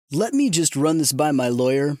"Let me just run this by my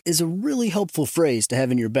lawyer" is a really helpful phrase to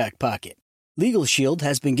have in your back pocket. Legal Shield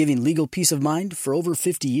has been giving legal peace of mind for over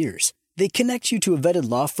 50 years. They connect you to a vetted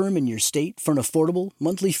law firm in your state for an affordable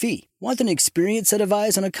monthly fee. Want an experienced set of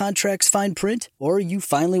eyes on a contract's fine print? Or you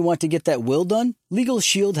finally want to get that will done? Legal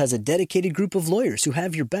Shield has a dedicated group of lawyers who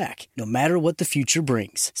have your back, no matter what the future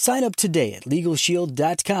brings. Sign up today at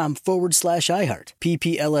LegalShield.com/iHeart.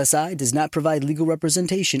 PPLSI does not provide legal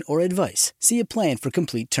representation or advice. See a plan for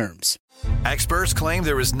complete terms. Experts claim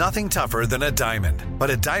there is nothing tougher than a diamond. But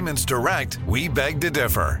at Diamonds Direct, we beg to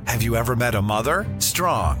differ. Have you ever met a mother?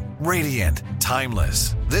 Strong, radiant,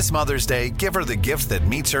 timeless. This Mother's Day, give her the gift that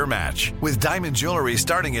meets her match. With diamond jewelry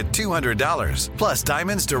starting at $200. Plus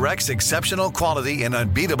Diamonds Direct's exceptional quality and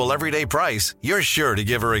unbeatable everyday price, you're sure to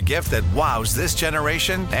give her a gift that wows this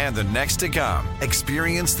generation and the next to come.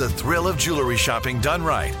 Experience the thrill of jewelry shopping done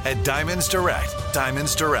right at Diamonds Direct.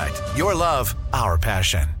 Diamonds Direct. Your love, our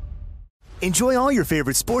passion. Enjoy all your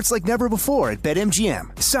favorite sports like never before at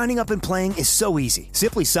BetMGM. Signing up and playing is so easy.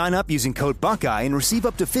 Simply sign up using code Buckeye and receive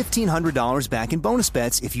up to $1,500 back in bonus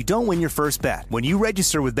bets if you don't win your first bet. When you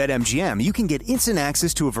register with BetMGM, you can get instant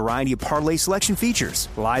access to a variety of parlay selection features,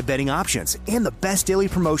 live betting options, and the best daily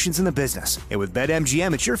promotions in the business. And with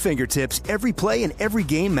BetMGM at your fingertips, every play and every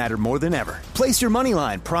game matter more than ever. Place your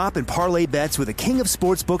moneyline, prop, and parlay bets with the king of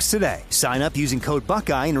sportsbooks today. Sign up using code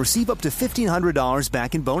Buckeye and receive up to $1,500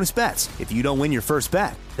 back in bonus bets if you don't win your first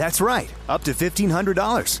bet. That's right, up to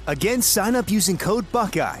 $1,500. Again, sign up using code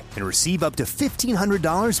Buckeye and receive up to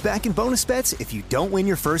 $1,500 back in bonus bets if you don't win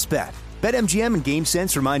your first bet. BetMGM and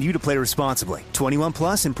GameSense remind you to play responsibly. 21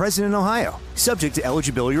 plus and present in Ohio. Subject to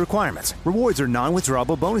eligibility requirements. Rewards are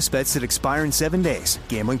non-withdrawable bonus bets that expire in 7 days.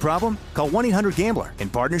 Gambling problem? Call 1-800-GAMBLER in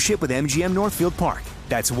partnership with MGM Northfield Park.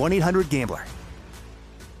 That's 1-800-GAMBLER.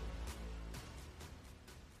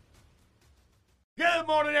 Good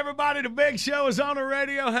morning, everybody. The big show is on the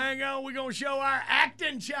radio. Hang on. We're going to show our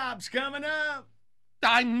acting chops coming up.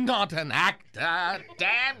 I'm not an actor,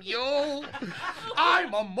 damn you.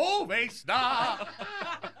 I'm a movie star.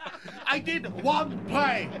 I did one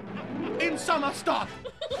play in summer stock.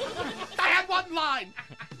 I had one line.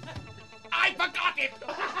 I forgot it.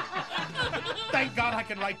 Thank God I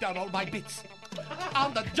can write down all my bits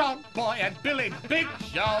on the John Boy and Billy Big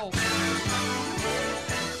Show.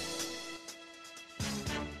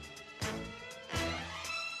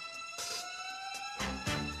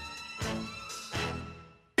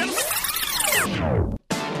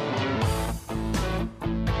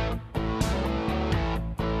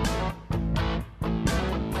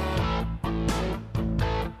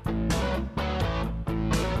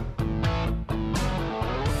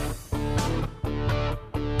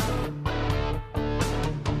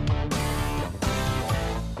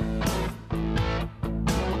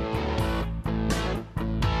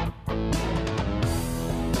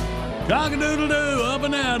 Cock-a-doodle-doo, up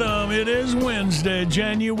and at 'em. It is Wednesday,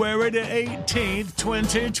 January the 18th,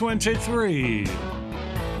 2023.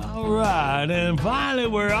 All right, and finally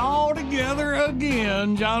we're all together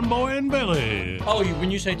again, John Boy and Billy. Oh,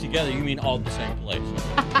 when you say together, you mean all in the same place.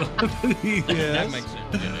 Yes. That makes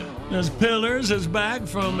sense. Yeah. As Pillars is back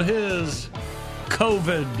from his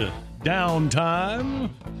COVID downtime.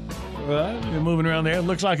 Right, you're moving around there. It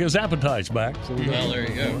looks like his appetite's back. So Well, there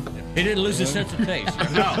you go. He didn't lose his sense of taste.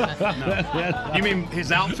 No. You mean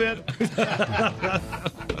his outfit?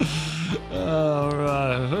 All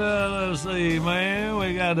right. Well, let's see, man.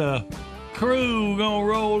 We got a crew gonna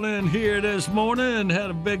roll in here this morning. Had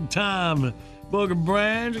a big time. Booger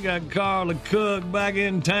Branch. We got Carla Cook back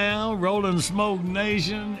in town. Rolling Smoke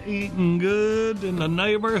Nation. Eating good in the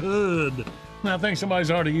neighborhood. I think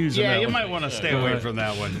somebody's already using that Yeah, you one. might want to stay away from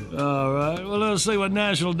that one. All right. Well, let's see what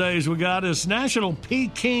national days we got. It's National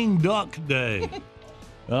Peking Duck Day.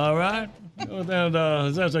 All right. Is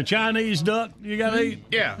that a Chinese duck you got to eat?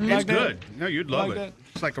 Yeah, Like it's that? good. No, you'd love Like it. that?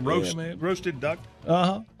 It's like a man. roasted duck,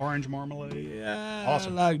 Uh-huh. orange marmalade. Yeah,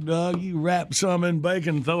 Awesome. I like duck. You wrap some in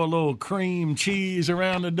bacon, throw a little cream cheese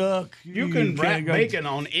around the duck. You can can't wrap go- bacon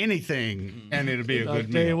on anything, and it'll be a I'll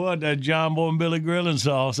good tell you meal. what, that John Boy and Billy grilling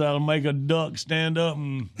sauce, that'll make a duck stand up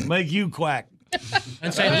and make you quack.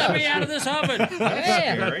 And say, let me out of this oven.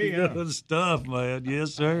 Scary, yeah. Good stuff, man.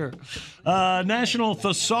 Yes, sir. National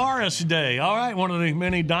Thesaurus Day. All right, one of the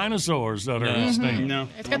many dinosaurs that are extinct. No,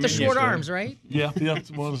 It's got the short arms, right? Yeah,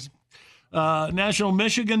 it was. National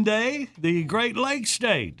Michigan Day, the Great Lakes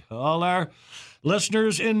State. All our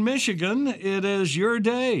listeners in Michigan, it is your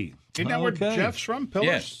day. Isn't that where Okay. Jeff's from? Pillars?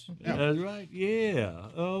 Yes. Yeah. That's right, yeah.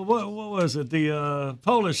 What was it? The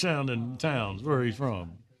Polish-sounding towns, where he's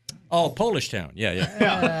from. Oh, Polish Town. Yeah.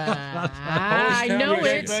 I know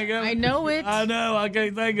it. I know it. I know. I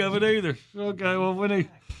can't think of it either. Okay, well, when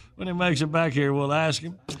he makes it back here, we'll ask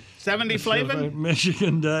him. 70 Flavin?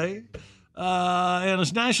 Michigan Day. And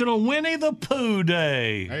it's National Winnie the Pooh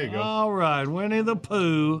Day. There you go. All right, Winnie the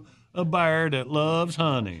Pooh, a bear that loves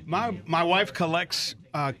honey. My wife collects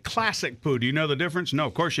classic Pooh. Do you know the difference? No,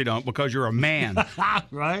 of course you don't, because you're a man.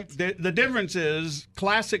 Right? The difference is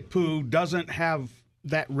classic Pooh doesn't have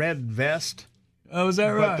that red vest. Oh, is that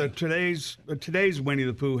right? But today's Winnie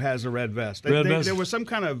the Pooh has a red vest. Vest. There was some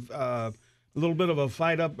kind of a little bit of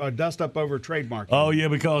a dust up over trademark. Oh, yeah,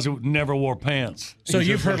 because it never wore pants. So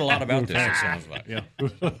you've heard a lot about this, it sounds like. Yeah.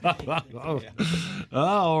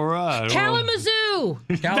 All right. Kalamazoo.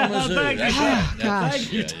 Kalamazoo. Thank you. Oh, gosh.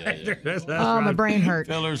 Thank you, Taylor. That's Oh, my right. brain hurt.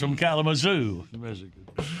 Fellers from Kalamazoo, Michigan.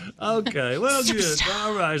 Okay, well, good.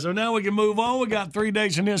 All right, so now we can move on. We got 3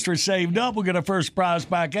 days in history saved up. We'll get our first prize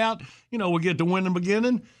back out. We'll get the winning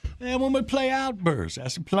beginning. And when we play Outburst,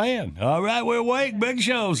 that's the plan. All right, we're awake. Big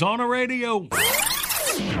Show's on the radio.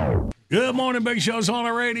 Good morning, Big Show's on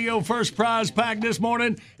the radio. First prize pack this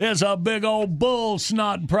morning is a big old bull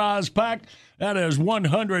snot prize pack. That is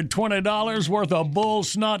 $120 worth of bull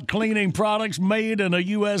snot cleaning products made in the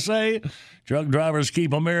USA. Truck drivers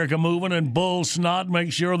keep America moving, and bull snot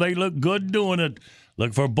makes sure they look good doing it.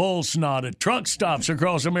 Look for bull snot at truck stops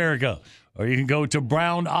across America. Or you can go to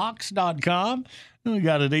brownox.com. We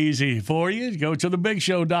got it easy for you. Go to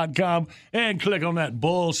thebigshow.com and click on that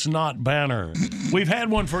bull snot banner. We've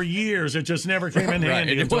had one for years. It just never came in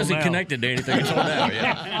handy. It wasn't connected to anything until now,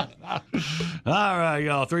 yeah. All right,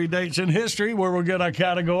 y'all. 3 dates in history where we'll get our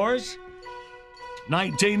categories.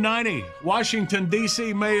 1990, Washington,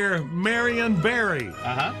 D.C. Mayor Marion Barry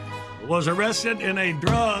was arrested in a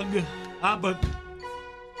drug.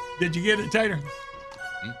 Did you get it, Tater?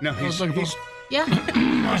 No, he's Yeah.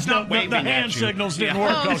 not waving the at hand you. signals didn't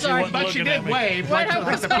work. Oh, 'cause sorry. wasn't But she looking at did me. wave. What Like,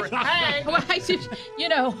 I was like, hey, well, I just,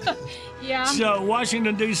 yeah. So,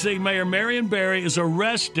 Washington, D.C. Mayor Marion Barry is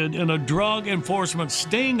arrested in a drug enforcement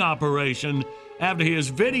sting operation after he is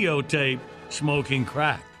videotaped smoking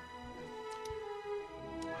crack.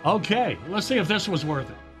 Okay, let's see if this was worth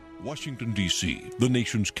it. Washington, D.C., the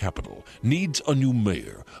nation's capital, needs a new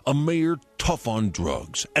mayor. A mayor tough on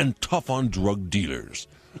drugs and tough on drug dealers.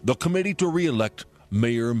 The committee to re-elect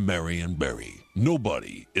Mayor Marion Barry.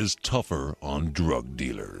 Nobody is tougher on drug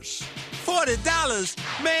dealers. $40?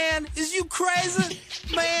 Man, is you crazy?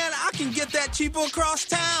 Man, I can get that cheaper across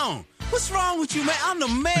town. What's wrong with you, man? I'm the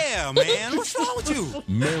mayor, man. What's wrong with you?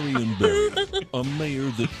 Marion Barry, a mayor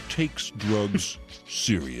that takes drugs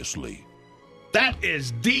seriously. That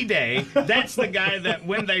is D-Day. That's the guy that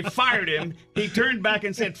when they fired him, he turned back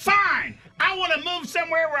and said, "Fine, I want to move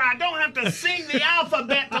somewhere where I don't have to sing the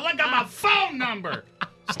alphabet to look up my phone number."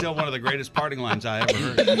 Still one of the greatest parting lines I ever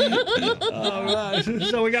heard. All right,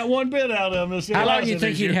 so we got one bit out of him. How long do you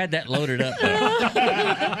think he'd had that loaded up?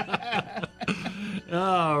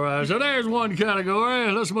 All right, so there's one category.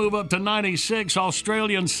 Let's move up to 96.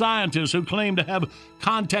 Australian scientists who claim to have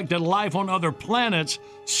contacted life on other planets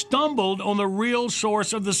stumbled on the real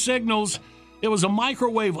source of the signals. It was a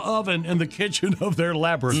microwave oven in the kitchen of their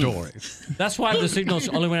laboratory. That's why the signals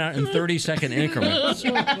only went out in 30-second increments.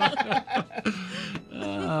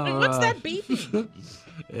 What's that beeping?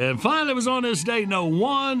 And finally, it was on this day,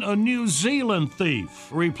 a New Zealand thief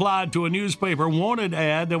replied to a newspaper wanted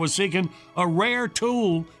ad that was seeking a rare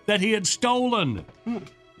tool that he had stolen.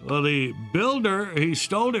 Well, the builder he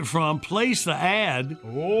stole it from placed the ad.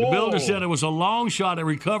 The builder said it was a long shot at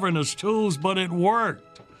recovering his tools, but it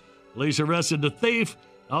worked. Police arrested the thief.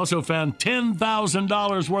 Also found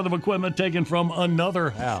 $10,000 worth of equipment taken from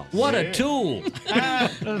another house. What a tool.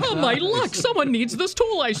 Oh, my luck. Someone needs this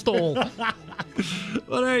tool I stole.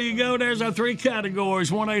 Well, there you go. There's our 3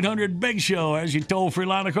 categories. 1-800-BIG-SHOW. As you toll free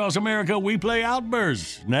line across America, we play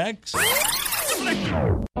Outbursts. Next.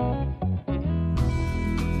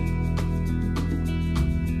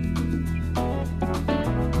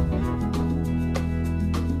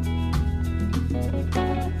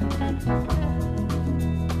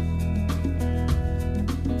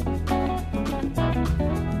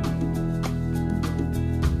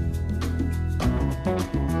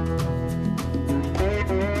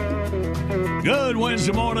 Good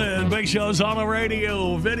Wednesday morning. Big Show's on the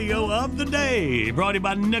radio. Video of the day. Brought to you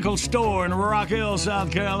by Nickel Store in Rock Hill,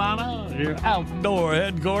 South Carolina. Your outdoor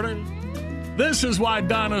headquarters. This is why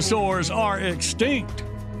dinosaurs are extinct.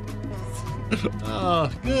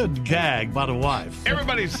 Good gag by the wife.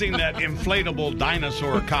 Everybody's seen that inflatable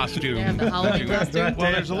dinosaur costume. Yeah, the Halloween costume.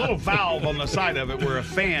 Well, there's a little valve on the side of it where a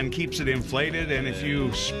fan keeps it inflated, and if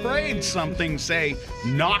you sprayed something, say,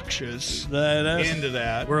 noxious into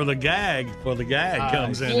that. Where the gag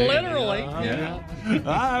comes in. Literally. Yeah.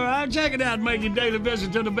 All right, check it out. Make your daily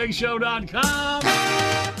visit to thebigshow.com.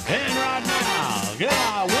 And right now, get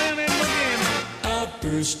our winning beginning.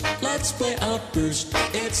 Outburst, let's play Outburst.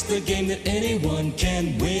 It's the game that anyone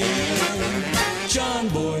can win. John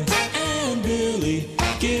Boy and Billy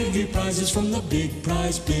give you prizes from the big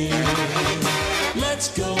prize bin. Let's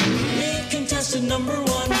go meet contestant number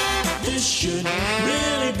 1. This should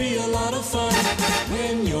really be a lot of fun.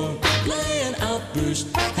 When you're playing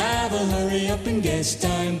Outburst, have a hurry up and guess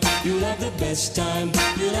time. You'll have the best time.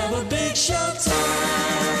 You'll have a big show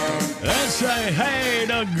time. Let's say hey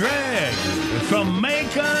to Greg from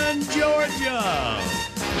Macon, Georgia.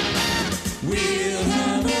 We'll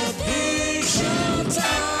have a big show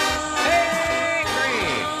time. Hey,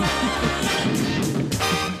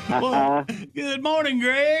 Greg. Well, good morning,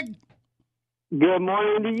 Greg. Good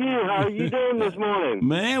morning to you. How are you doing this morning?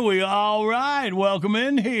 Man, we all right. Welcome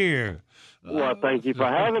in here. Well, thank you for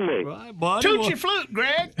having me. Right, buddy. Toot your flute,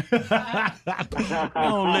 Greg.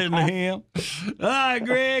 Don't listen to him. All right,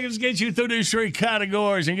 Greg, let's get you through these 3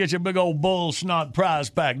 categories and get your big old bull snot prize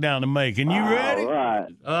pack down to Macon. You ready? All right.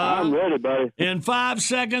 I'm ready, buddy. In 5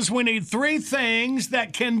 seconds, we need 3 things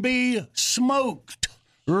that can be smoked.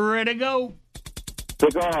 Ready to go?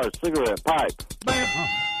 Cigar, cigarette, pipe. Bam.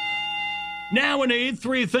 Now we need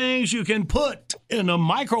 3 things you can put in a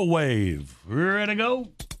microwave. Ready to go?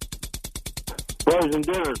 Frozen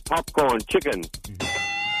dinners, popcorn, chicken.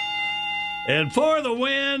 And for the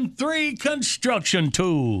win, 3 construction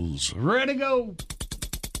tools. Ready to go?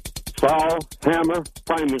 Saw, hammer,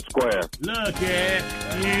 framing square. Look at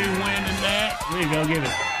you winning that. Here you go, give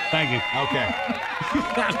it. Thank you. Okay.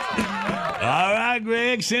 All right,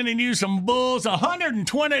 Greg, sending you some bulls.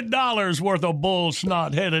 $120 worth of bull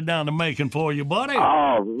snot headed down to Macon for you, buddy.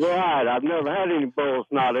 All right. I've never had any bull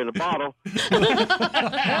snot in a bottle.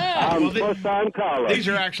 I'm a first-time caller. These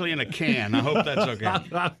are actually in a can. I hope that's okay. I've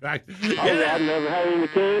never had any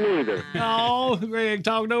can either. Oh, Greg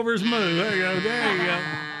talking over his move. There you go. There you go.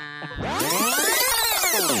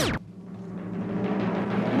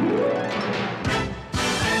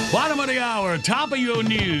 Bottom of the hour, top of your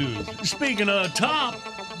news. Speaking of top,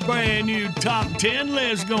 brand new top 10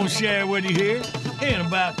 list gonna share with you here in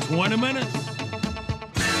about 20 minutes.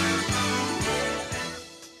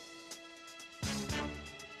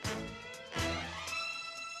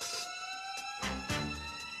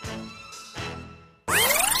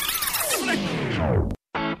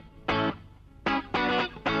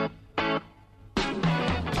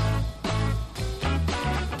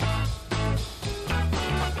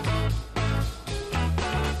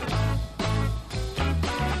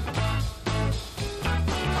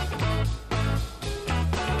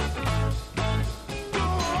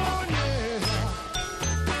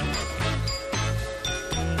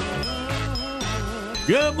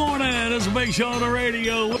 Good morning. It's a big show on the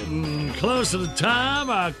radio. Close to the time,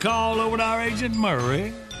 I call over to our agent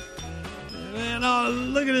Murray. And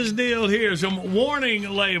look at this deal here. Some warning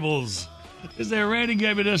labels. Is there, Randy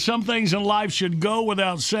gave me this. Some things in life should go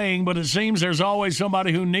without saying, but it seems there's always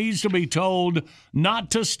somebody who needs to be told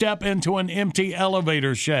not to step into an empty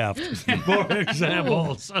elevator shaft, for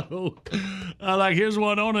example. So, here's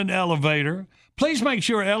one on an elevator. Please make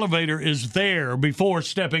sure elevator is there before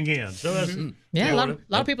stepping in. So that's a lot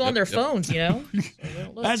of people on their phones, you know.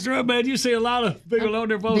 That's right, man. You see a lot of people on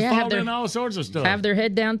their phones falling in all sorts of stuff. Have their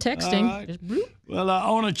head down texting. Just well,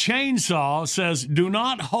 on a chainsaw, it says, do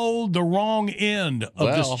not hold the wrong end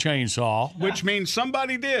of this chainsaw. Which means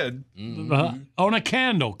somebody did. On a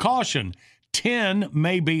candle, caution, tin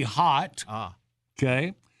may be hot.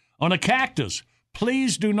 Okay. On a cactus,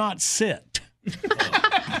 please do not sit.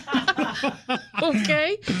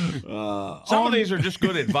 Okay. Some of these are just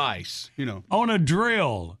good advice, you know. On a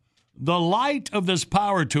drill, the light of this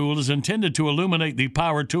power tool is intended to illuminate the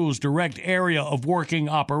power tool's direct area of working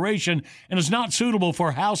operation and is not suitable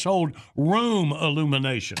for household room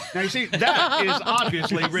illumination. Now, you see, that is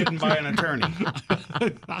obviously written by an attorney.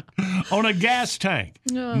 On a gas tank,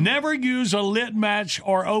 never use a lit match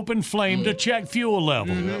or open flame to check fuel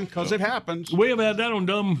level. Because it happens. We have had that on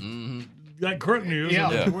dumb... That crook news.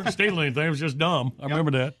 Yeah. We weren't stealing anything. It was just dumb. I remember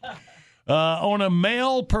that. On a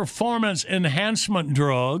male performance enhancement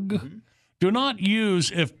drug, do not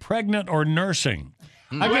use if pregnant or nursing.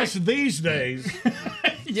 I guess these days.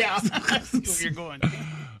 Yeah, I see where you're going.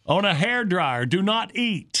 On a hairdryer, do not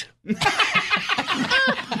eat.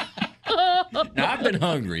 Now, I've been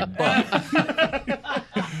hungry, but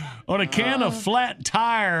On a can of flat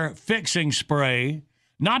tire fixing spray,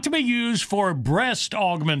 not to be used for breast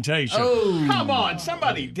augmentation. Oh, come on.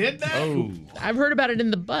 Somebody did that? oh, I've heard about it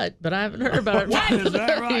in the butt, but I haven't heard about it. What? Is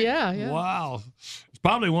that right? Yeah. Wow. There's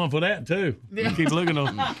probably one for that, too. Keep looking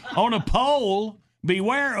on a pole.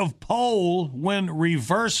 Beware of pole when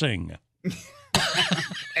reversing.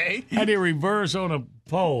 Hey? How do you reverse on a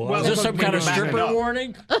pole? Well, is this some kind of backing stripper up.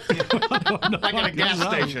 warning? Like at a gas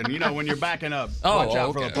station, when you're backing up. Watch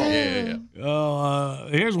out for the pole. Yeah.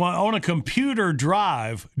 Here's one. On a computer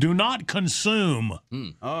drive, do not consume.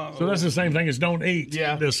 So that's the same thing as don't eat.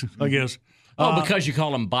 Yeah. This, I guess. Because you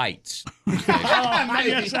call them bites.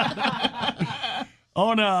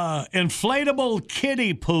 On a inflatable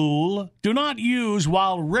kiddie pool, do not use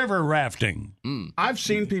while river rafting. I've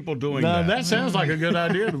seen people doing Now, that. that sounds like a good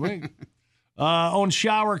idea to me. On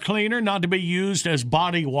shower cleaner, not to be used as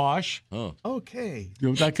body wash. Okay.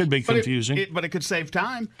 That could be confusing. But it could save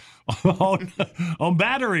time. on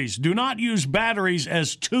batteries, do not use batteries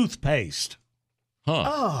as toothpaste.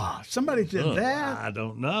 Oh, somebody did that. I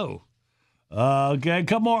don't know. Okay, a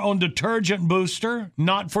couple more. On detergent booster,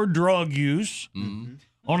 not for drug use.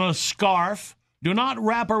 On a scarf, do not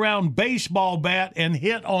wrap around baseball bat and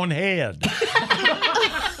hit on head.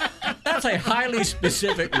 That's a highly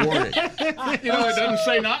specific warning. It doesn't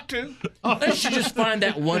say not to. They should just find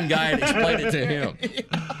that one guy and explain it to him.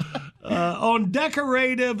 On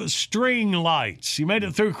decorative string lights, you made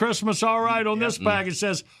it through Christmas all right. On this pack, it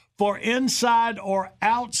says for inside or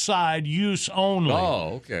outside use only.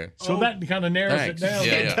 Oh, okay. So that kind of narrows Thanks. it down.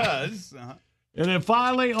 Yeah, It does. And then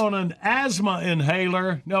finally, on an asthma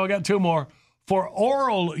inhaler, no, I got two more, for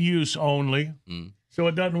oral use only. So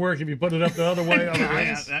it doesn't work if you put it up the other way.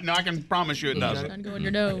 No, I can promise you it doesn't. Trying to go in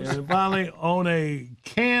your nose. And finally, on a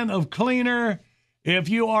can of cleaner, if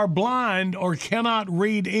you are blind or cannot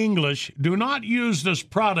read English, do not use this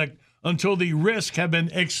product until the risks have been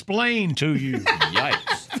explained to you.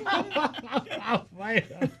 Yikes.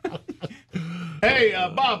 Hey,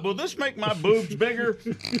 Bob, will this make my boobs bigger?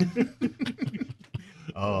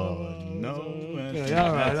 No. Okay,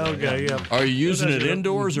 all right, okay, yeah. Are you using it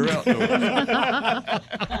indoors or outdoors?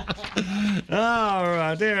 All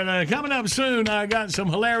right, there. Now, coming up soon, I got some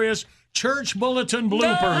hilarious church bulletin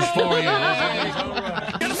bloopers for you. All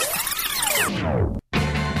right.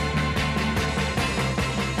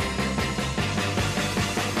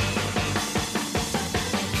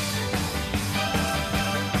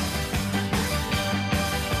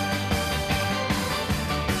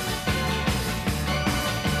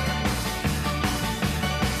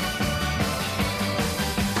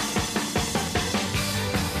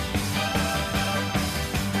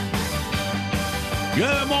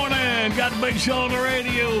 Good morning. Got the Big Show on the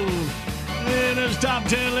radio. And this top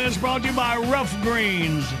 10 list brought to you by Rough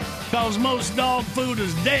Greens. Because most dog food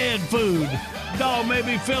is dead food. Dog may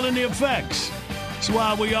be feeling the effects. That's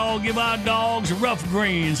why we all give our dogs Rough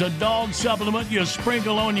Greens, a dog supplement you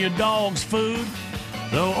sprinkle on your dog's food.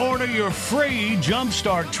 So order your free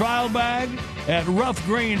Jumpstart trial bag at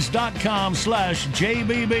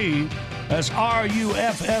roughgreens.com/JBB. That's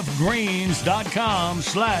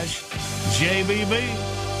RUFFgreens.com/JBB.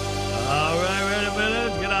 All right, ready for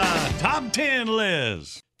this? Get our top 10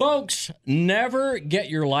 list. Folks, never get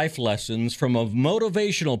your life lessons from a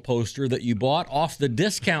motivational poster that you bought off the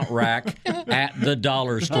discount rack at the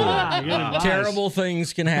dollar store. Terrible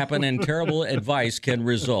things can happen and terrible advice can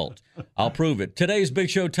result. I'll prove it. Today's Big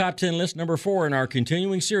Show Top 10 list, number 4 in our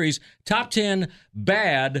continuing series, Top 10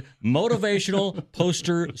 Bad Motivational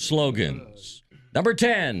Poster Slogans. Number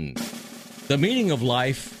 10, the meaning of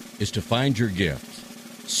life is to find your gift.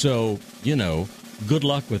 So, good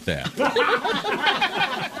luck with that.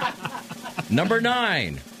 Number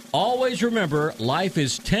 9, always remember life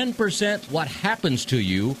is 10% what happens to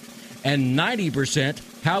you and 90%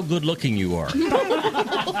 how good looking you are.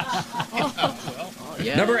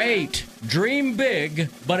 Yeah. Number 8, dream big,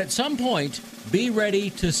 but at some point, be ready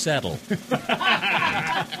to settle.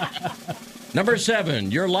 Number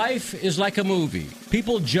 7, your life is like a movie.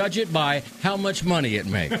 People judge it by how much money it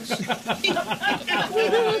makes.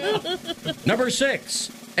 Number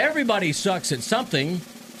 6, everybody sucks at something.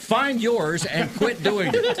 Find yours and quit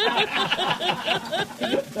doing it.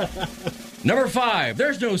 Number 5,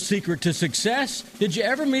 there's no secret to success. Did you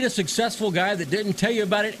ever meet a successful guy that didn't tell you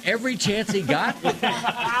about it every chance he got?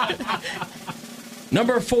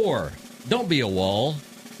 Number 4, don't be a wall,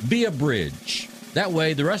 be a bridge. That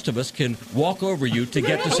way the rest of us can walk over you to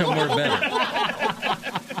get to somewhere better.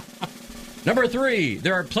 Number 3,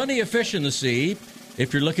 there are plenty of fish in the sea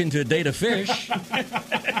if you're looking to date a fish.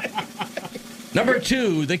 Number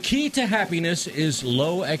 2, the key to happiness is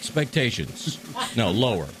low expectations. No,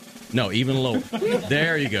 lower. No, even lower.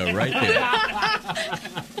 There you go, right there.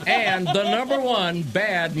 And the number 1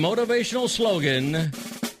 bad motivational slogan,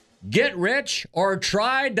 get rich or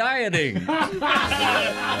try dieting.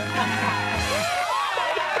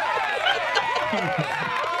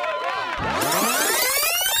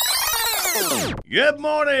 Good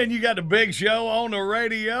morning. You got the Big Show on the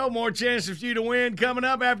radio. More chances for you to win coming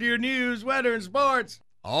up after your news, weather, and sports.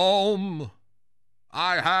 Home.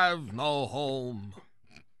 I have no home.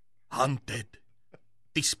 Hunted.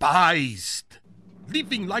 Despised.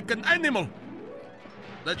 Living like an animal.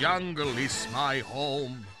 The jungle is my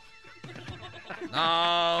home.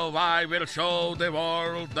 Now I will show the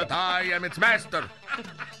world that I am its master.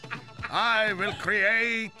 I will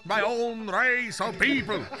create my own race of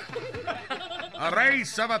people. A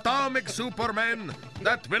race of atomic supermen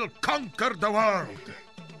that will conquer the world.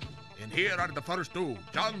 And here are the first 2,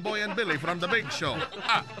 John Boy and Billy from The Big Show.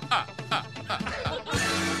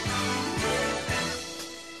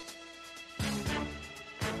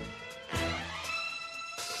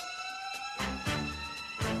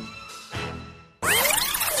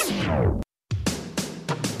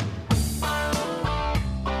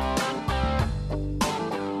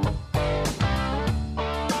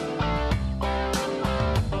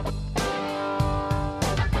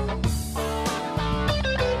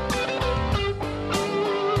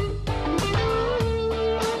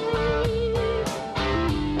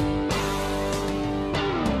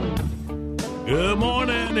 Good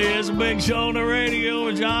morning. Here's a Big Show on the radio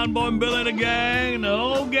with John Boy and Billy the gang, the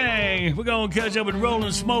whole gang. We're going to catch up with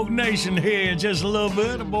Rolling Smoke Nation here in just a little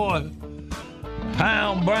bit. Boy,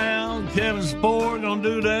 Pound Brown, Kevin Spore going to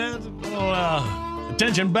do that.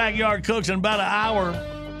 Attention Backyard Cooks in about an hour.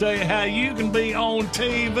 Tell you how you can be on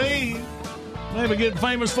TV. Maybe get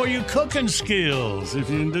famous for your cooking skills. If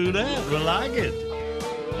you can do that, we like it.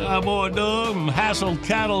 Our boy Doug from Hassel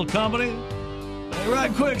Cattle Company. Hey,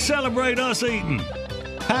 right quick, celebrate us eating.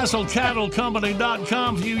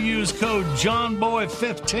 HassleCattleCompany.com. If you use code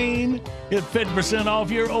JohnBoy15, get 50%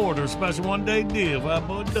 off your order. Special one-day deal for our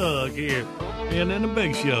boy Doug here. And in the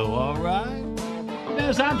Big Show, all right?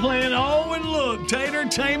 Yes, I'm playing. Oh, and look,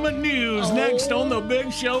 Tatertainment News next on the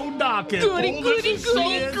Big Show docket. Goody, goody,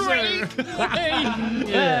 goody, great.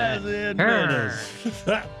 Yes, it does.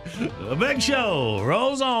 The Big Show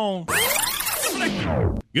rolls on.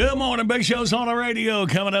 Good morning, Big Show's on the radio.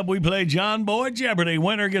 Coming up, we play John Boy Jeopardy.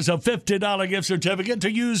 Winner gets a $50 gift certificate to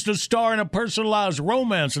use to star in a personalized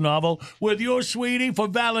romance novel with your sweetie for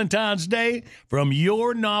Valentine's Day from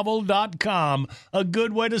yournovel.com. A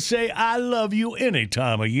good way to say I love you any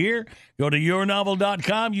time of year. Go to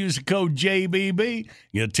yournovel.com, use the code JBB,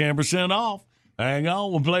 get 10% off. Hang on,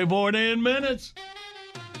 we'll play for it in minutes.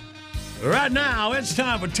 Right now, it's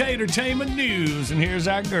time for Tatertainment News, and here's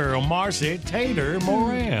our girl, Marcy Tater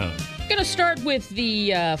Moran. Going to start with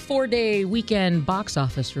the 4-day weekend box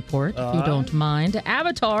office report, if you don't mind.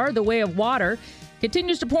 Avatar, The Way of Water,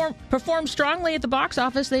 continues to perform strongly at the box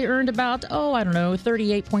office. They earned about,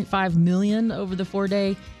 $38.5 million over the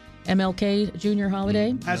 4-day MLK Junior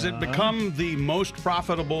holiday. Has it become the most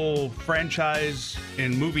profitable franchise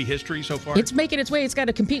in movie history so far? It's making its way. It's got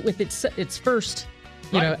to compete with its first...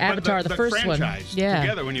 Avatar, the first one. Yeah.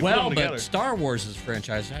 Together, when you put them together. But Star Wars'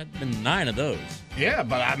 franchise had been 9 of those. Yeah,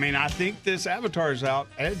 but I think this Avatar is out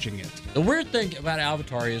edging it. The weird thing about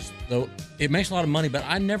Avatar is, though, it makes a lot of money, but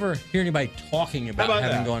I never hear anybody talking about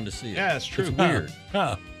having gone to see it. Yeah, it's true. It's weird.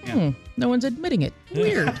 Yeah. No one's admitting it.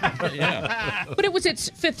 Weird. Yeah. But it was its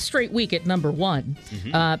 5th straight week at number 1.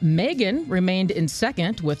 Megan remained in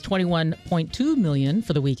second with $21.2 million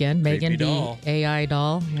for the weekend. Creepy Megan, doll. the AI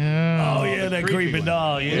doll. Oh, yeah, that creepy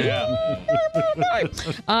doll, yeah.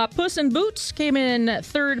 Puss in Boots came in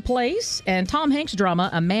 3rd place, and Tom Hanks' drama,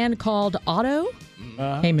 A Man Called Otto,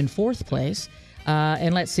 came in 4th place.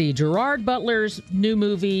 And let's see, Gerard Butler's new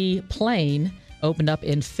movie, Plane, opened up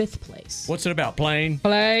in 5th place. What's it about? Plane?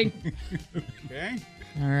 Plane. Okay.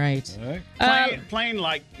 All right. Plane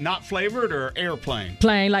like not flavored or airplane?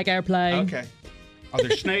 Plane like airplane. Okay. Are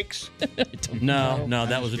there snakes? No,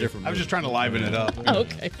 that was a different movie. I was just trying to liven it up. Oh,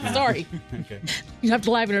 okay. Sorry. Okay. You have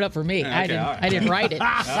to liven it up for me. Okay, I didn't write it.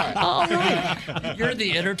 All right. You're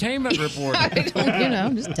the entertainment reporter.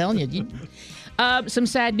 I'm just telling you. Some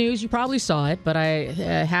sad news. You probably saw it, but I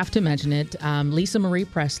have to mention it. Lisa Marie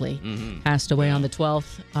Presley passed away on the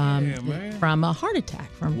 12th from a heart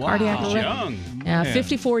attack, from cardiac arrest. Young.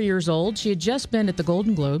 54 years old. She had just been at the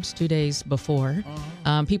Golden Globes 2 days before.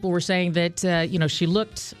 People were saying that, she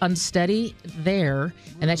looked unsteady there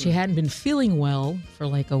and that she hadn't been feeling well for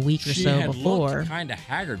like a week or so before. She had looked kind of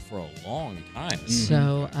haggard for a long time.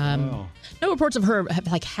 So, no reports of her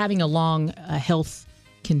having a long health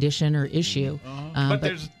condition or issue. But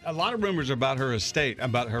there's a lot of rumors about her estate,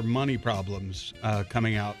 about her money problems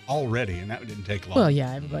coming out already, and that didn't take long. Well,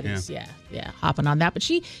 yeah, everybody's hopping on that. But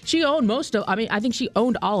she owned I think she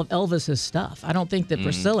owned all of Elvis's stuff. I don't think that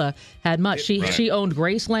Priscilla had much. She owned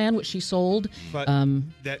Graceland, which she sold. But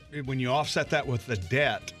that when you offset that with the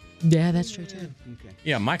debt. Yeah, that's true too. Okay.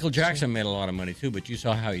 Yeah, Michael Jackson made a lot of money too, but you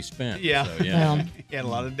saw how he spent. Yeah, so, yeah. He had a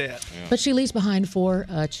lot of debt. Yeah. But she leaves behind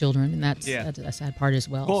 4 children, and that's a sad part as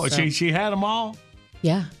well. Boy, so. she had them all?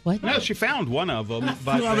 Yeah, what? No, she found one of them.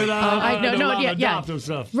 But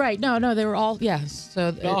Stuff. Right, no, they were all,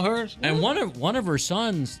 So all hers? And one of her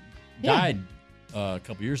sons died a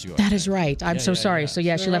couple years ago. That is right. I'm so sorry. So,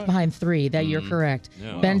 she left behind 3. That you're correct.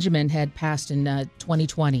 Yeah. Benjamin had passed in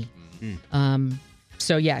 2020.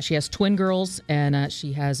 So, she has twin girls, and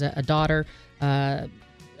she has a daughter,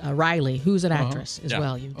 Riley, who's an actress as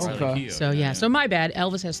well. Okay. So, so my bad.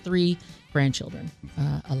 Elvis has 3 grandchildren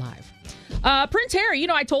alive. Prince Harry,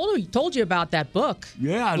 I told you about that book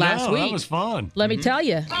last week. That was fun. Let me tell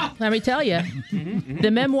you. The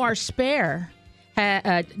memoir Spare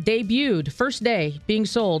debuted, first day being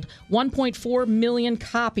sold, 1.4 million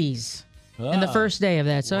copies. In the first day of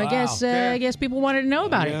that. So I guess people wanted to know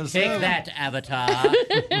about it. Take that, Avatar.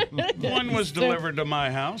 One was delivered to my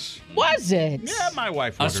house. Was it? Yeah, my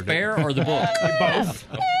wife A ordered spare it. or the book? Both.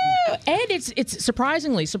 And it's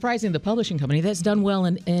surprising the publishing company that's done well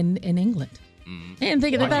in England. I didn't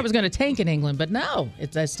think that was going to tank in England, but no,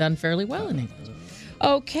 it's done fairly well in England.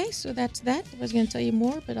 Okay, so that's that. I was going to tell you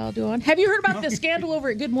more, but I'll do on. Have you heard about the scandal over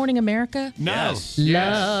at Good Morning America? No. Yes.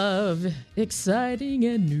 Love, exciting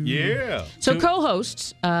and new. Yeah. So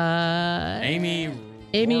co-hosts Amy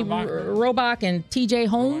Robach and T.J.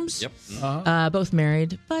 Holmes, both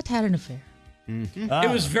married, but had an affair. It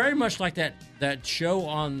was very much like that show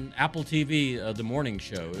on Apple TV, the morning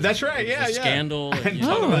show. That's right, yeah. Scandal.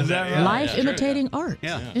 Life imitating art.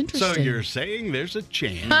 Yeah. Interesting. So you're saying there's a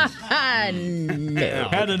chance. No.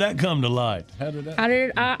 How did that come to light?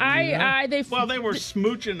 They Well, they were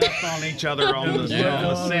smooching up on each other on the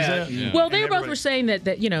set. Yeah. Well, they both were saying that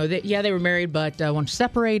they were married, but one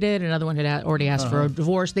separated, another one had already asked for a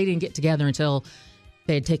divorce. They didn't get together until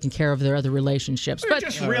they had taken care of their other relationships. They're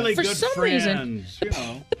just really for good some friends, reason,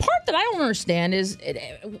 the part that I don't understand is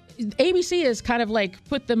ABC has kind of like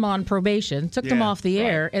put them on probation, took them off the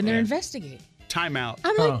air, and they're investigating. Timeout.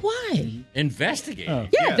 I'm like, why? Investigating.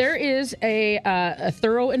 Yeah, there is a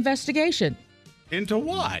thorough investigation. Into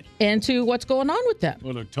what? Into what's going on with them.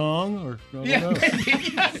 With a tongue or Really?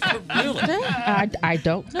 I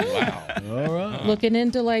don't know. Wow. all right. Looking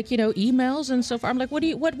into emails and so forth. I'm like, what?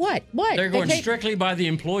 They're going strictly by the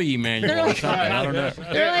employee manual or something. I don't know.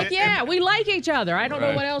 They're like, yeah, we like each other. I don't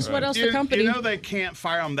know what else the company. You know they can't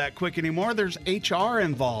fire them that quick anymore. There's HR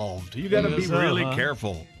involved. You got to be really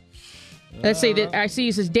careful. Let's see. I see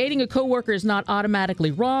it says dating a coworker is not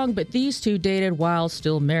automatically wrong, but these two dated while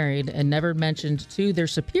still married and never mentioned to their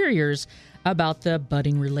superiors about the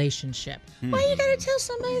budding relationship. Why you gotta tell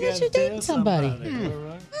somebody that you're dating somebody? I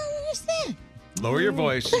don't understand. Lower your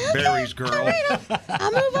voice, Barry's girl. All right,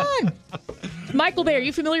 I'll move on. Michael Bay. Are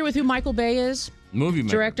you familiar with who Michael Bay is? Movie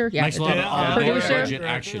maker. Director? Yeah. Makes a lot of Producer? budget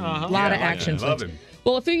action. A lot of action. I love him.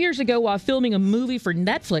 Well, a few years ago, while filming a movie for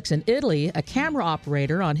Netflix in Italy, a camera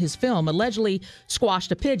operator on his film allegedly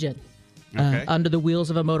squashed a pigeon under the wheels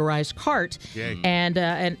of a motorized cart. And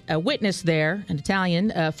a witness there, an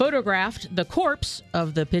Italian, photographed the corpse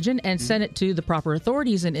of the pigeon and sent it to the proper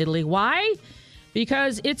authorities in Italy. Why?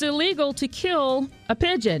 Because it's illegal to kill a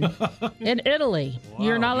pigeon in Italy. Wow.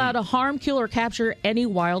 You're not allowed to harm, kill, or capture any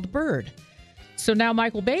wild bird. So now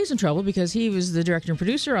Michael Bay's in trouble because he was the director and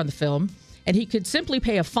producer on the film. And he could simply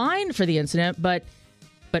pay a fine for the incident, but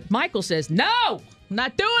Michael says, no, I'm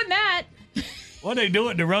not doing that. What, they do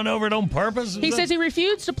it to run over it on purpose? He says he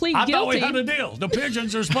refused to plead guilty. I thought we had a deal. The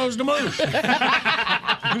pigeons are supposed to move.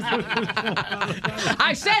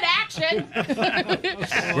 I said action.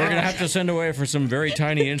 We're going to have to send away for some very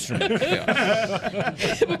tiny instruments. Yeah.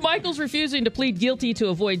 But Michael's refusing to plead guilty to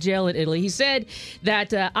avoid jail in Italy. He said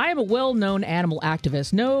that I am a well-known animal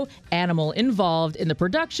activist. No animal involved in the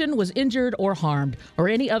production was injured or harmed, or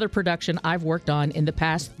any other production I've worked on in the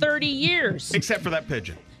past 30 years. Except for that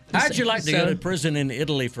pigeon. How'd you like to go to prison in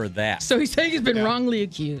Italy for that? So he's saying he's been wrongly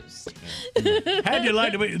accused. How'd you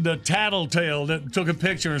like to be the tattletale that took a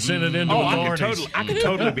picture and sent it into authorities? I could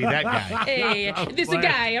totally be that guy. Hey, this is a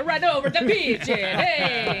guy right over the pigeon.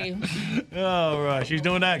 Hey. All right, she's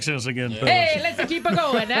doing accents again. Hey, let's keep it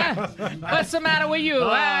going, huh? What's the matter with you? All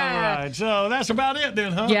right, so that's about it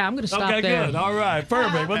then, huh? Yeah, I'm going to stop there. there. Okay, good. All right,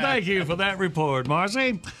 perfect. Well, thank you for that report,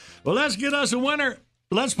 Marcy. Well, let's get us a winner.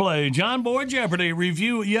 Let's play John Boy Jeopardy.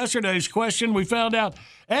 Review yesterday's question. We found out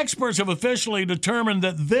experts have officially determined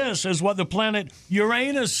that this is what the planet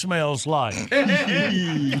Uranus smells like. Well,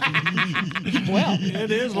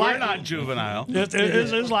 it is We're not juvenile.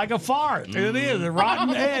 It's like a fart. It is.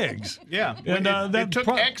 Rotten eggs. Yeah. And it took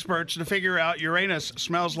experts to figure out Uranus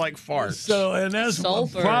smells like farts. So, and that's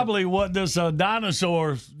Sulfur. probably what this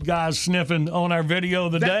dinosaur guy's sniffing on our video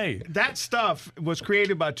of the day. That stuff was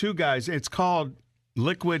created by two guys. It's called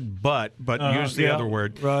liquid butt, but use the other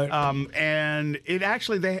word. Right. And it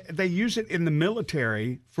actually, they use it in the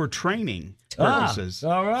military for training purposes.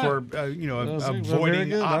 All right. For,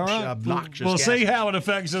 avoiding obnoxious We'll see gases. how it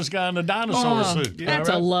affects this guy in the dinosaur suit. That's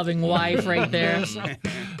a loving wife right there.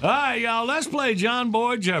 All right, y'all, let's play John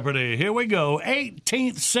Boy Jeopardy. Here we go.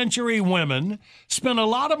 18th century women spent a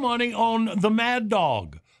lot of money on the mad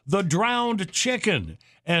dog, the drowned chicken,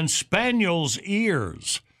 and spaniel's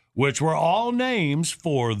ears, which were all names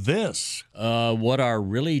for this. What are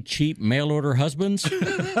really cheap mail-order husbands? Could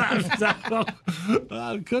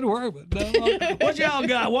work, but no. What y'all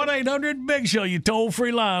got? 1-800-BIG-SHOW, you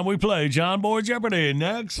toll-free line. We play John Boy Jeopardy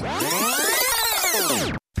next.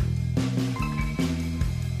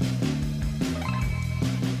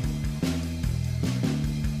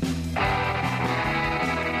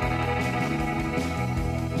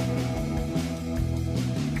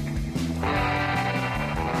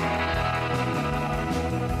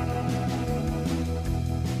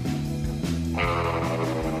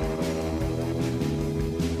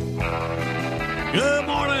 Good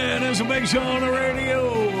morning. It's a Big Show on the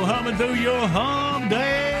radio. Humming through your hum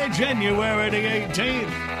day, January the 18th.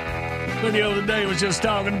 Video of the day was just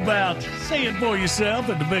talking about see it for yourself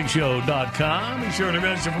at thebigshow.com. Be sure to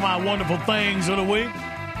register for my wonderful things of the week.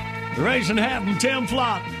 The racing hat from Tim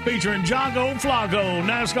Flock featuring Jocko Flocko,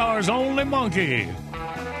 NASCAR's only monkey.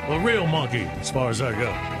 Well, real monkey as far as that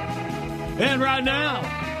goes. And right now,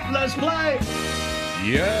 let's play.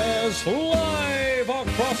 Yes, live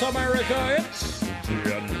across America, it's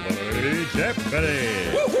John Boy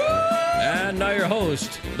Jeopardy. And now your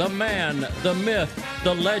host, the man, the myth,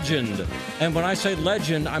 the legend. And when I say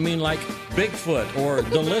legend, I mean like Bigfoot or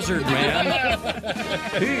the Lizard Man.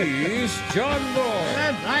 He's John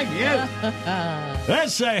Boy. Thank you.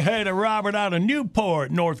 Let's say hey to Robert out of Newport,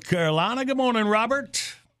 North Carolina. Good morning,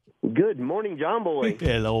 Robert. Good morning, John Boy.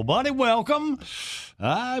 Hello, buddy. Welcome. All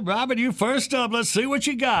right, Robert, you first up. Let's see what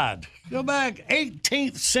you got. Go back.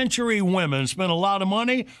 18th century women spent a lot of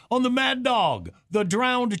money on the mad dog, the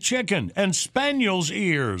drowned chicken, and spaniel's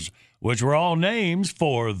ears, which were all names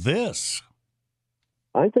for this.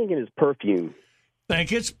 I'm thinking it's perfume.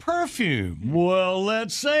 Think it's perfume. Well,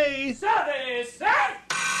 let's see.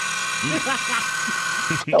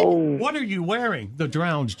 Oh. What are you wearing? The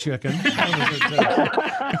drowned chicken.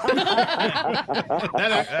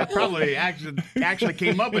 That probably actually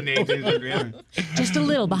came up in the 1800s. Just a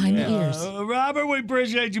little behind the ears. Robert, we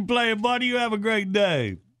appreciate you playing, buddy. You have a great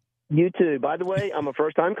day. You too. By the way, I'm a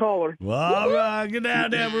first-time caller. All right, get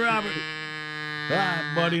down there, Robert. All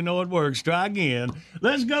right, buddy, you know it works. Try again.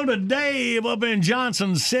 Let's go to Dave up in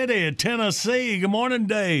Johnson City, Tennessee. Good morning,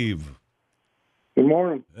 Dave. Good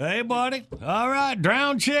morning. Hey, buddy. All right,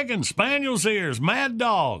 drowned chicken, spaniel's ears, mad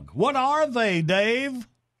dog. What are they, Dave?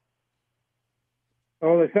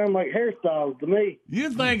 Oh, they sound like hairstyles to me. You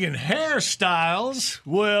thinking hairstyles?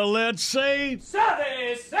 Well, let's see.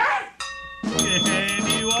 And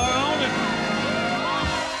you are on it.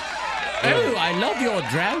 Oh, I love your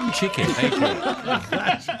drowned chicken. Thank you.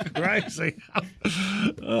 That's crazy.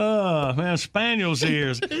 Oh, man, spaniel's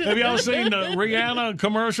ears. Have y'all seen the Rihanna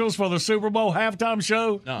commercials for the Super Bowl halftime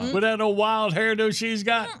show? No. With that old wild hairdo she's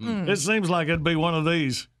got? It seems like it'd be one of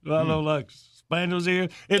these. I don't know, like spaniel's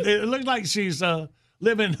ears. It looks like she's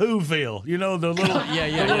live in Whoville. You know, the little,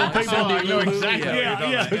 Yeah. the little people. Oh, I know exactly what you're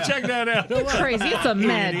talking about. Check that out. It's crazy. It's a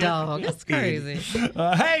mad dog. It's crazy.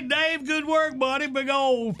 Hey, Dave, good work, buddy. Big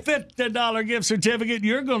old $50 gift certificate.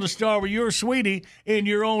 You're going to star with your sweetie in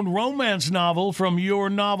your own romance novel from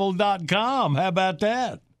yournovel.com. How about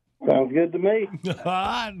that? Sounds good to me. All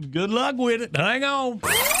right, good luck with it. Hang on.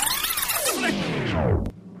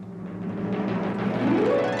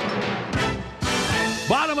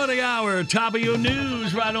 Bottom of the hour, top of your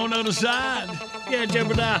news right on the other side. Catch up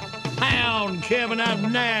with the Hound Kevin out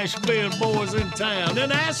of Nashville, boys in town.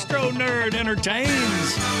 And Astro Nerd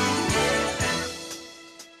entertains.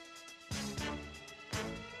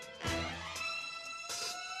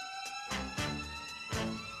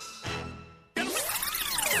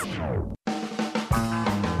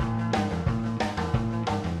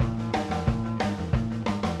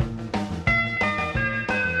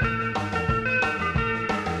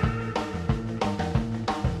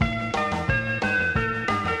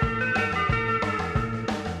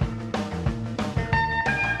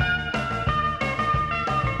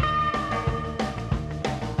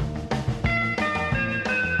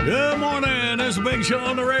 Good morning. This is a Big Show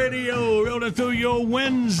on the radio. Rolling through your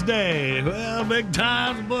Wednesday. Well, big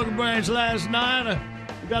times at Booker Branch last night.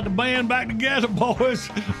 We got the band back together, boys.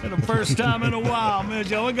 For the first time in a while, man.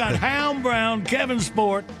 Joe, we got Hound Brown, Kevin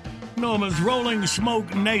Sport, know him as Rolling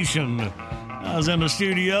Smoke Nation. I was in the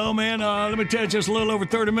studio, man. Let me tell you, just a little over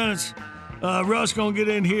 30 minutes. Russ going to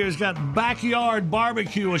get in here. He's got Backyard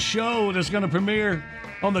Barbecue, a show that's going to premiere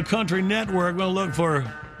on the Country Network. We're going to look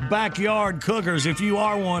for backyard cookers. If you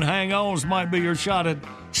are one, hang on. This might be your shot at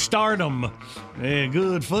stardom. And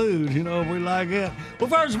good food, you know, we like it. Well,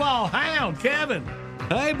 first of all, Hound, Kevin.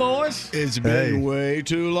 Hey, boys. It's been way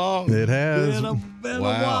too long. It has. Been a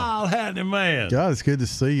while, hasn't it, man? God, it's good to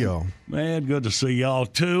see y'all. Man, good to see y'all,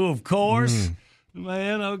 too, of course.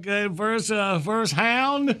 Man, okay, first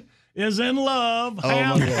Hound is in love.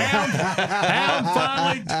 Hound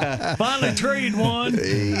finally treed one.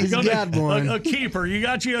 He's got one. A keeper. You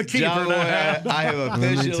got you a keeper John, now. I have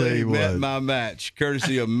officially met my match,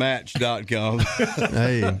 courtesy of Match.com.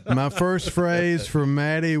 Hey, my first phrase from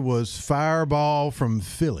Maddie was "Fireball from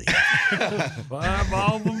Philly."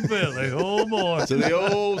 Fireball from Philly. Oh boy! So the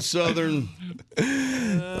old Southern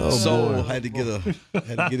soul had to get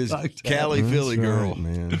his Cali Philly girl. Right,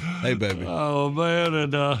 man. Hey, baby. Oh man,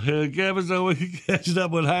 and Kevin, so we catched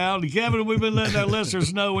up with Hound. Kevin, we've been letting our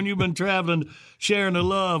listeners know when you've been traveling, sharing the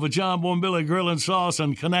love of John Boy and Billy Grilling Sauce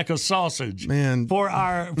and Conecuh Sausage. Man, for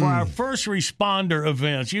our first responder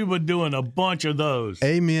events, you've been doing a bunch of those.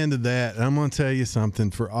 Amen to that. And I'm going to tell you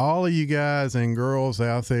something. For all of you guys and girls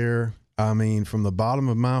out there, I mean, from the bottom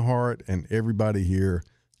of my heart and everybody here,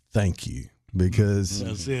 thank you. Because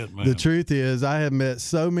that's it, man. The truth is, I have met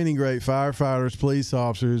so many great firefighters, police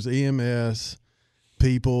officers, EMS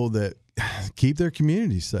people that keep their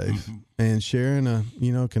community safe and sharing a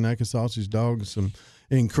Conecuh Sausage Dog and some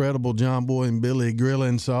incredible John Boy and Billy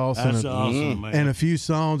Grilling Sauce. That's awesome, man. And a few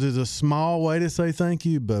songs is a small way to say thank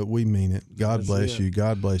you, but we mean it. God bless you.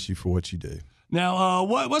 God bless you for what you do. Now,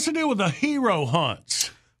 what's the deal with the hero hunts?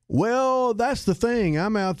 Well, that's the thing.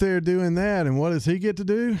 I'm out there doing that, and what does he get to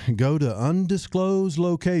do? Go to undisclosed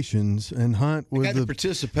locations and hunt with I got to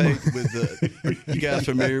participate with the. You guys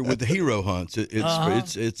familiar with the Hero Hunts?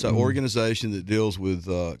 It's an organization that deals with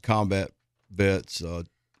combat vets,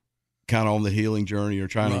 kind of on the healing journey, or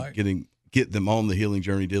trying to get them on the healing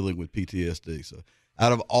journey, dealing with PTSD. So,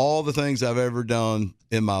 out of all the things I've ever done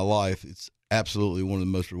in my life, it's absolutely one of the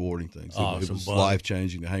most rewarding things. Awesome, it was life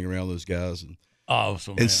changing to hang around those guys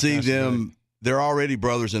awesome, and see them. Great. They're already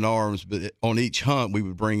brothers in arms, but on each hunt we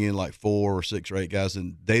would bring in like 4 or 6 or 8 guys,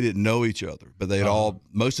 and they didn't know each other, but they'd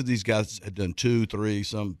most of these guys had done 2, 3,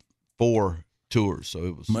 some 4 tours. So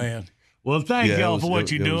it was Well, thank y'all for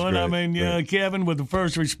what you're doing. I mean, Kevin with the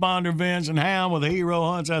first responder events and Hound with the hero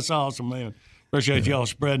hunts. That's awesome, man. Appreciate y'all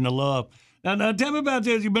spreading the love. Now, tell me about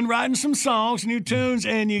this. You've been writing some songs, new tunes,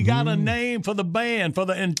 and you got a name for the band, for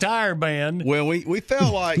the entire band. Well, we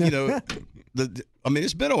felt like,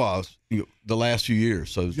 it's been a while, the last few years.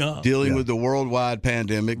 So dealing with the worldwide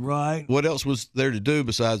pandemic. Right. What else was there to do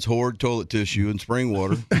besides hoard toilet tissue and spring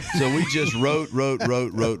water? So we just wrote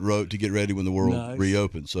to get ready when the world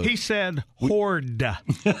reopened. So he said hoard.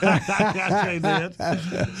 I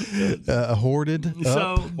did. Hoarded.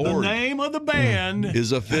 So the name of the band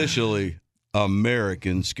is officially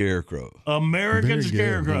American Scarecrow. American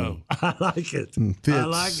Scarecrow. I like it. I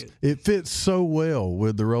like it. It fits so well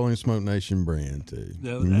with the Rolling Smoke Nation brand, too.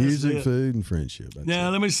 Music, food, and friendship.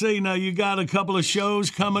 Let me see. Now, you got a couple of shows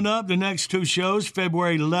coming up. The next 2 shows,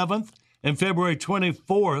 February 11th and February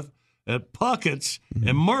 24th at Puckett's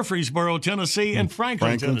in Murfreesboro, Tennessee, and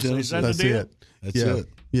Franklin, Tennessee. Is that That's the deal? it. That's it.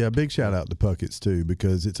 Yeah, big shout out to Puckett's, too,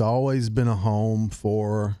 because it's always been a home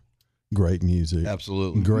for great music.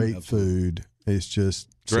 Absolutely. Great food. It's just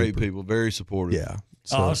great people, very supportive. Yeah.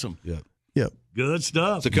 So, awesome. Yep. Good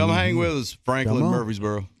stuff. So come hang with us, Franklin,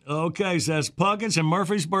 Murfreesboro. Okay, so that's Puckett's in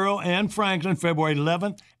Murfreesboro and Franklin, February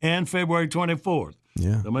 11th and February 24th.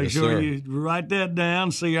 Yeah. So make sure you write that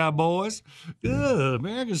down. See our boys. Good.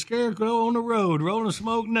 American Scarecrow on the road. Rolling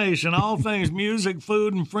Smoke Nation. All things music,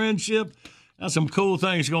 food, and friendship. Got some cool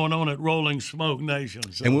things going on at Rolling Smoke Nation.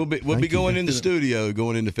 So. And we'll be going in the studio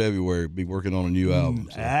going into February. Be working on a new album.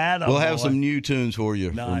 So we'll have some new tunes for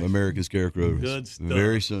you from American Scarecrow. Good stuff.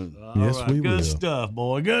 Very soon. Yes, we will. Good stuff,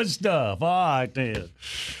 boy. Good stuff. All right, then.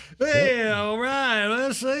 Yeah, all right.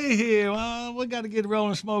 Let's see here. Well, we got to get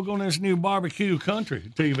Rolling Smoke on this new Barbecue Country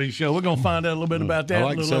TV show. We're going to find out a little bit about that in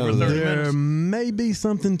a little over 30 minutes. There may be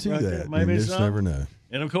something to Right that. there, maybe you just some. never know.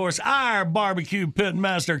 And, of course, our barbecue pit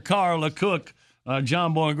master, Carla Cook,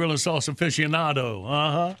 John Boy and Gorilla Sauce aficionado.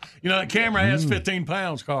 Uh-huh. You know, that camera has 15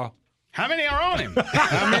 pounds, Carl. How many are on him?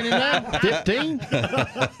 How many now? 15?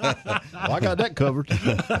 Well, I got that covered.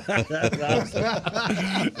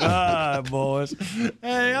 All right, boys.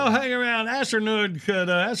 Hey, I'll hang around. Astronerd could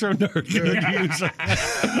use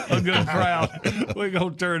a good crowd. We're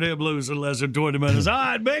going to turn him loose in less than 20 minutes. All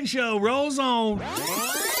right, big show rolls on.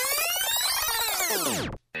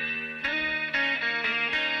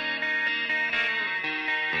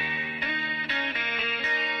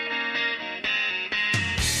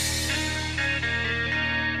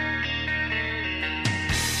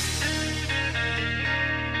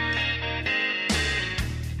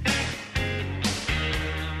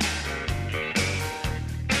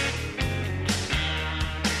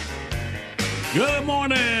 Good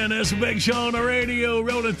morning. It's a big show on the radio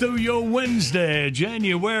rolling through your Wednesday,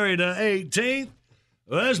 January the 18th.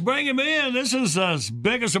 Let's bring him in. This is as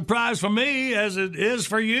big a surprise for me as it is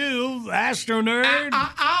for you, Astronerd.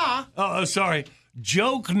 Oh, sorry.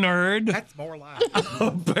 Joke Nerd. That's more like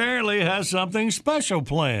Apparently has something special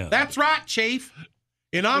planned. That's right, Chief.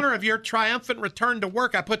 In honor of your triumphant return to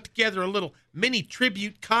work, I put together a little mini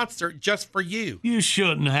tribute concert just for you. You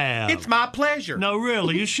shouldn't have. It's my pleasure. No,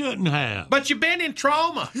 really, you shouldn't have. But you've been in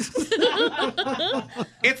trauma.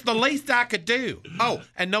 It's the least I could do. Oh,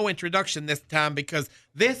 and no introduction this time because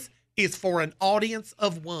this is for an audience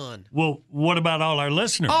of one. Well, what about all our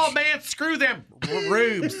listeners? Oh, man, screw them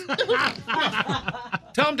rubes.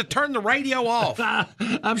 Tell them to turn the radio off.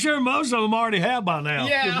 I'm sure most of them already have by now.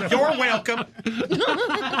 Yeah, you're welcome.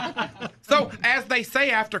 So, as they say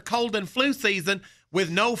after cold and flu season, with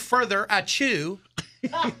no further ado,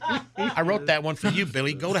 I wrote that one for you,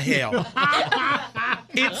 Billy. Go to hell.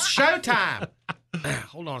 It's showtime.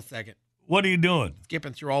 Hold on a second. What are you doing?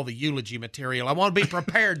 Skipping through all the eulogy material. I want to be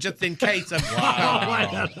prepared just in case of,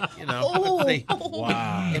 you know, see,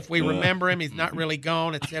 if we remember him, he's not really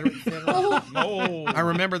gone, et cetera, et cetera. No. I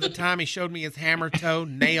remember the time he showed me his hammer toe,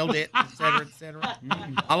 nailed it, et cetera, et cetera.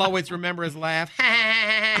 I'll always remember his laugh.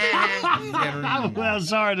 Well,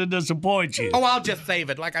 sorry to disappoint you. Oh, I'll just save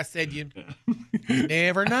it. Like I said, you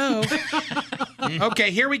never know.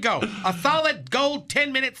 Okay, here we go. A solid gold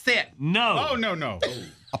 10-minute set. No. Oh, no.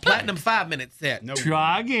 A platinum 5-minute set. No.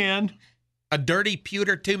 Try again. A dirty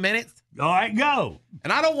pewter 2 minutes. All right, go.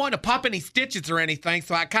 And I don't want to pop any stitches or anything,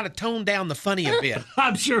 so I kind of toned down the funny a bit.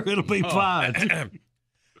 I'm sure it'll be fine.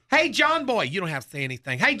 Hey, John Boy. You don't have to say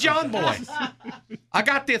anything. Hey, John Boy. I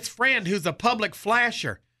got this friend who's a public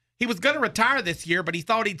flasher. He was going to retire this year, but he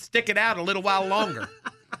thought he'd stick it out a little while longer.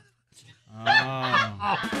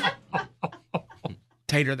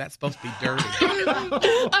 Tater, that's supposed to be dirty.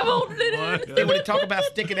 I'm holding it in. See, when you talk about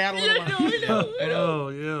sticking out a little while. I know,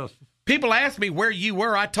 yeah. People asked me where you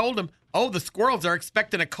were. I told them, oh, the squirrels are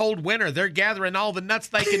expecting a cold winter. They're gathering all the nuts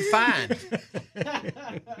they can find.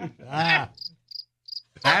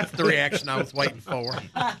 That's the reaction I was waiting for.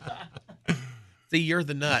 See, you're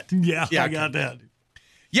the nut. Yeah, I got that.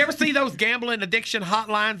 You ever see those gambling addiction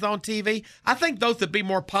hotlines on TV? I think those would be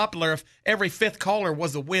more popular if every fifth caller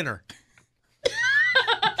was a winner.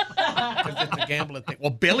 Because it's a gambling thing.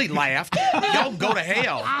 Well, Billy laughed. Y'all go to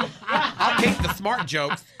hell. I'll keep the smart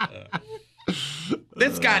jokes.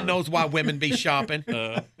 This guy knows why women be shopping.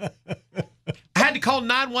 I had to call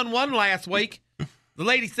 911 last week. The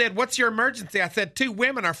lady said, "What's your emergency?" I said, 2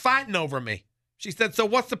 women are fighting over me. She said, "So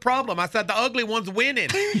what's the problem?" I said, "The ugly one's winning."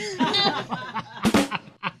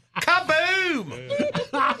 Kaboom!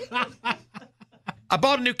 I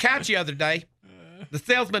bought a new couch the other day. The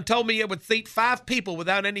salesman told me it would seat 5 people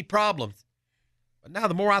without any problems. But now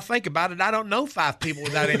the more I think about it, I don't know 5 people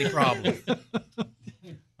without any problems.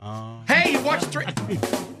 Hey, you watch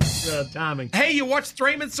timing. Hey, you watch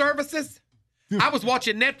streaming services? I was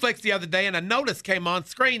watching Netflix the other day and a notice came on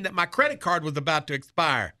screen that my credit card was about to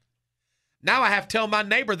expire. Now I have to tell my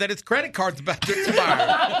neighbor that his credit card's about to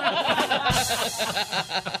expire.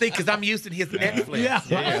 See, because I'm using his Netflix. Yeah.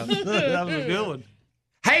 That was a good one.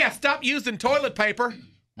 Hey, I stopped using toilet paper.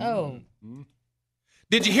 Oh.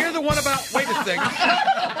 Did you hear the one about... Wait a second.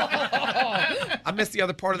 I missed the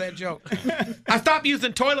other part of that joke. I stopped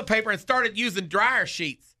using toilet paper and started using dryer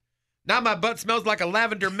sheets. Now my butt smells like a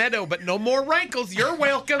lavender meadow, but no more wrinkles. You're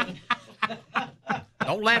welcome.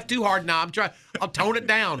 Don't laugh too hard now. I'll tone it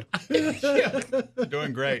down.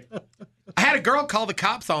 Doing great. I had a girl call the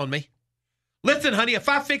cops on me. Listen, honey, if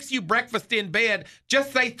I fix you breakfast in bed,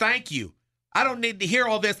 just say thank you. I don't need to hear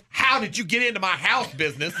all this, how did you get into my house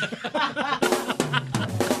business?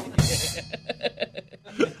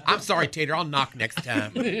 I'm sorry, Tater. I'll knock next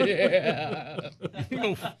time. Yeah.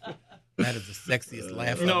 That is the sexiest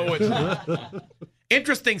laugh. No, it's not.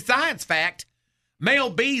 Interesting science fact. Male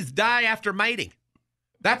bees die after mating.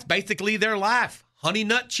 That's basically their life. Honey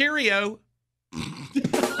Nut Cheerio.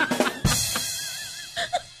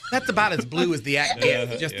 That's about as blue as the act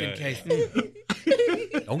gets, just in case.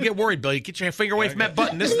 Don't get worried, Billy. Get your finger away from that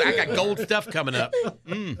button. I got gold stuff coming up.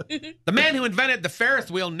 The man who invented the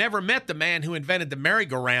Ferris wheel never met the man who invented the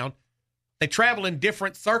merry-go-round. They travel in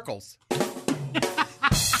different circles.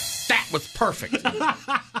 That was perfect.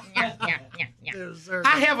 I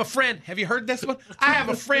have a friend. Have you heard this one? I have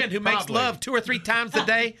a friend who makes love 2 or 3 times a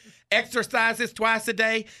day, exercises twice a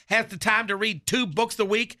day, has the time to read 2 books a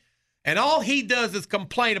week, and all he does is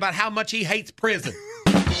complain about how much he hates prison.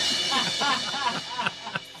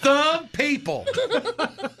 Some people.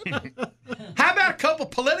 How about a couple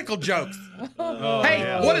political jokes?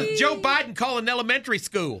 What does Joe Biden call an elementary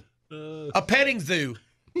school? A petting zoo.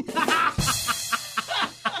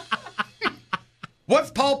 What's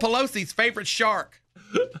Paul Pelosi's favorite shark?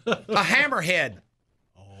 A hammerhead.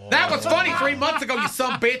 That was funny 3 months ago, you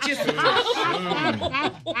some bitches.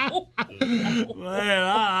 Man,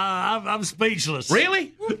 I'm speechless.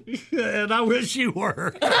 Really? And I wish you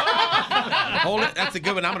were. Hold it. That's a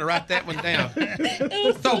good one. I'm going to write that one down.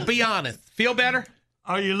 So be honest. Feel better?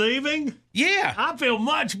 Are you leaving? Yeah. I feel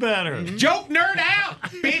much better. Joke nerd out,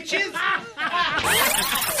 bitches.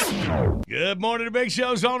 Good morning. The Big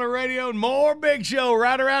Show's on the radio, and more Big Show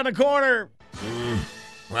right around the corner.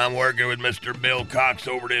 I'm working with Mr. Bill Cox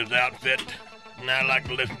over at his outfit, and I like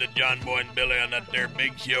to listen to John Boy and Billy on that there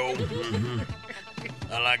Big Show.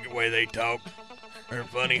 I like the way they talk. They're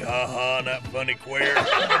funny ha-ha, not funny queer.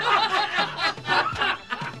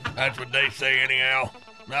 That's what they say anyhow.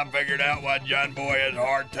 I figured out why John Boy has a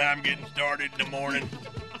hard time getting started in the morning.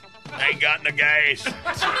 Ain't got no gas.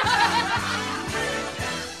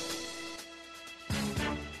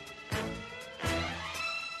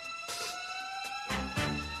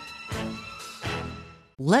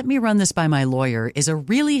 "Let me run this by my lawyer" is a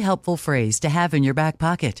really helpful phrase to have in your back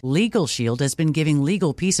pocket. Legal Shield has been giving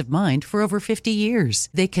legal peace of mind for over 50 years.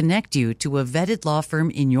 They connect you to a vetted law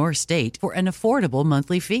firm in your state for an affordable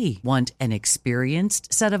monthly fee. Want an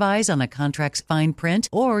experienced set of eyes on a contract's fine print?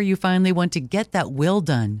 Or you finally want to get that will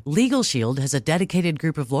done? Legal Shield has a dedicated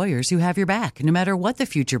group of lawyers who have your back, no matter what the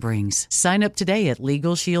future brings. Sign up today at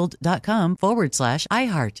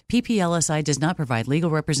LegalShield.com/iHeart. PPLSI does not provide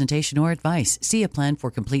legal representation or advice. See a plan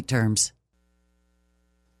for complete terms.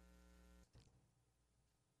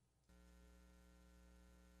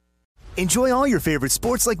 Enjoy all your favorite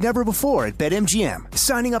sports like never before at BetMGM.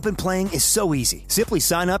 Signing up and playing is so easy. Simply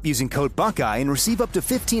sign up using code Buckeye and receive up to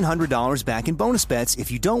 $1,500 back in bonus bets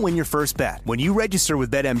if you don't win your first bet. When you register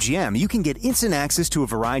with BetMGM, you can get instant access to a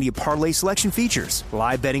variety of parlay selection features,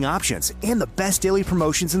 live betting options, and the best daily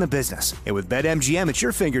promotions in the business. And with BetMGM at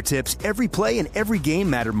your fingertips, every play and every game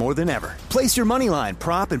matter more than ever. Place your moneyline,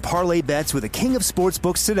 prop, and parlay bets with the king of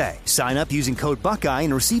sportsbooks today. Sign up using code Buckeye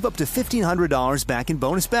and receive up to $1,500 back in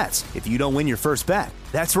bonus bets if you don't win your first bet.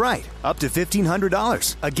 That's right, up to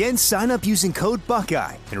 $1,500. Again, sign up using code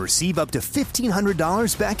Buckeye and receive up to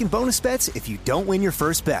 $1,500 back in bonus bets if you don't win your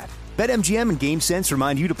first bet. BetMGM and GameSense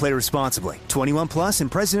remind you to play responsibly. 21 plus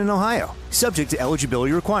and present in Ohio. Subject to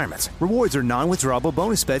eligibility requirements. Rewards are non-withdrawable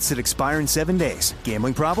bonus bets that expire in 7 days.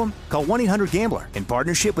 Gambling problem? Call 1-800-GAMBLER in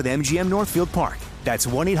partnership with MGM Northfield Park. That's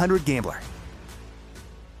 1-800-GAMBLER.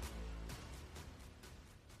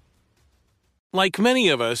 Like many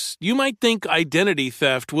of us, you might think identity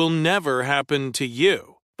theft will never happen to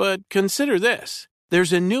you. But consider this.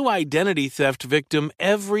 There's a new identity theft victim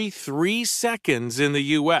every 3 seconds in the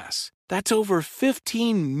U.S. That's over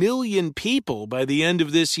 15 million people by the end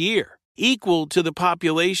of this year, equal to the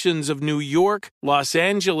populations of New York, Los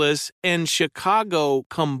Angeles, and Chicago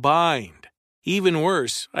combined. Even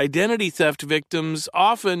worse, identity theft victims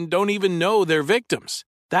often don't even know they're victims.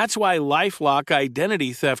 That's why LifeLock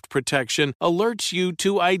Identity Theft Protection alerts you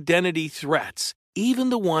to identity threats even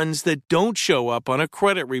the ones that don't show up on a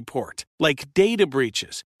credit report, like data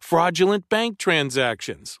breaches, fraudulent bank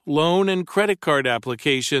transactions, loan and credit card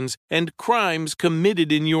applications, and crimes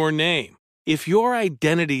committed in your name. If your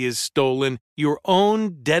identity is stolen, your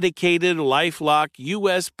own dedicated LifeLock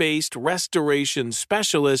U.S.-based restoration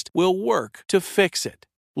specialist will work to fix it.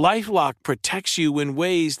 LifeLock protects you in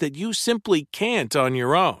ways that you simply can't on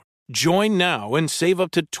your own. Join now and save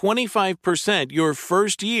up to 25% your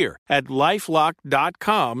first year at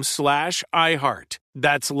LifeLock.com/iHeart.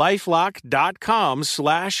 That's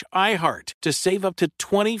LifeLock.com/iHeart to save up to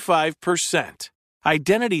 25%.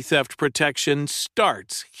 Identity theft protection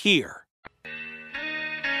starts here.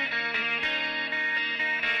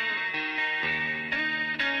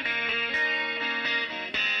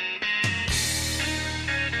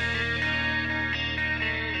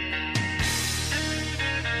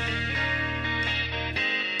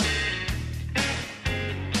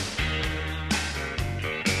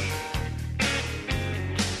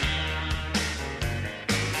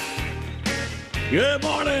 Good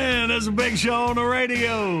morning. There's a big show on the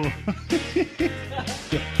radio. The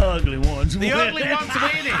ugly ones The win. ugly ones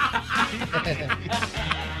winning.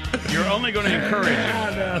 You're only going to encourage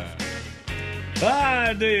it.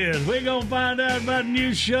 Ideas. We're going to find out about a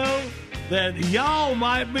new show that y'all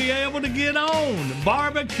might be able to get on.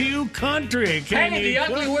 Barbecue Country. Hey, the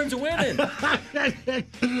ugly ones winning.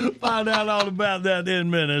 Find out all about that in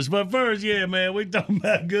minutes. But first, yeah, man, we talking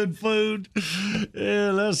about good food.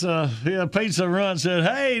 Yeah, let's Pizza Run said,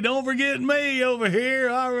 hey, don't forget me over here.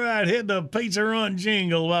 All right, hit the Pizza Run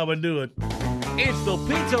jingle while we do it. It's the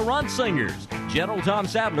Pizza Run Singers. General Tom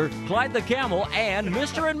Sadler, Clyde the Camel, and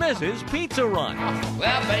Mr. and Mrs. Pizza Run.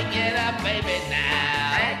 Well, bake it up, baby,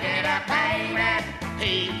 now. Bake it up, baby.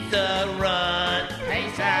 Pizza Run.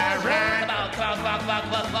 Pizza Run. Come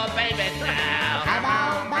on, baby, now. Come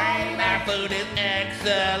on, baby. Our food is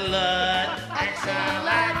excellent.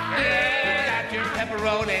 Excellent. Yeah, got your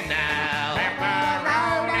pepperoni now.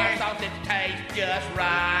 Pepperoni. Our sausage tastes just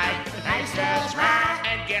right. Tastes just right.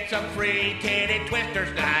 And get some free titty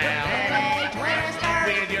twisters now. Titty twisters.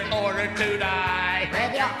 With your order tonight.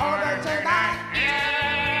 With your order tonight.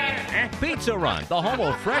 Pizza Run, the home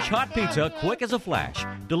of fresh hot pizza, quick as a flash.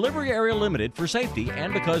 Delivery area limited for safety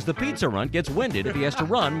and because the Pizza Run gets winded if he has to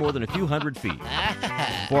run more than a few hundred feet.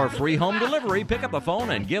 For free home delivery, pick up a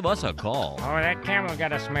phone and give us a call. Oh, that camel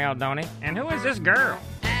got a smell, don't he? And who is this girl?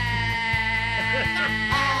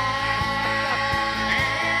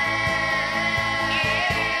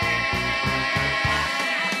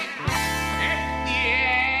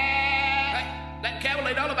 That camel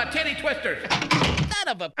ain't all about titty twisters. Son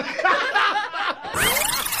of a...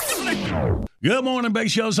 Good morning,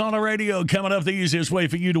 Big Show's on the radio. Coming up, the easiest way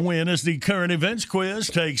for you to win is the current events quiz.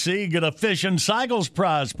 Take C, get a Fishing Cycles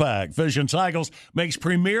prize pack. Fishing Cycles makes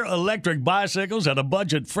premier electric bicycles at a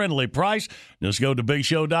budget-friendly price. Just go to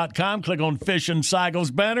BigShow.com, click on Fishing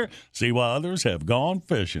Cycles banner, see why others have gone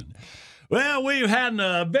fishing. Well, we've had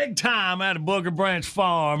a big time at Booger Branch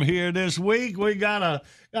Farm here this week. We got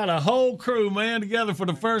a whole crew, man, together for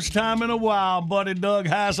the first time in a while. Buddy Doug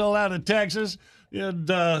Hassel out of Texas.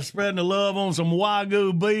 Spreading the love on some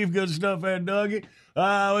Wagyu beef. Good stuff there, Dougie.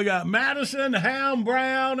 We got Madison Ham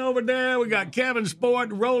Brown over there. We got Kevin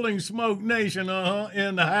Sport, Rolling Smoke Nation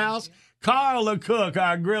in the house. Carl the Cook,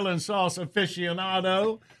 our grill and sauce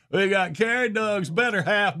aficionado. We got Carrie, Doug's better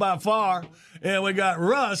half by far. And we got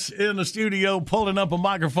Russ in the studio pulling up a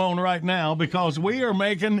microphone right now because we are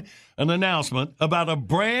making an announcement about a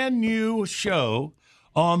brand new show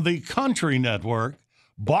on the Country Network,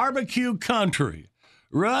 Barbecue Country.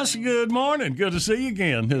 Russ, good morning. Good to see you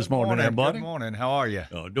again this morning, everybody. Good morning. How are you?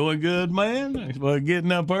 Oh, doing good, man. We're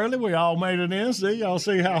getting up early. We all made it in. Y'all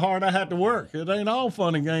see how hard I had to work. It ain't all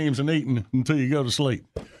fun and games and eating until you go to sleep.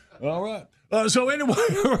 All right. So anyway,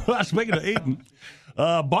 speaking of eating,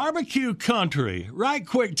 Barbecue Country. Right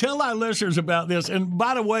quick, tell our listeners about this. And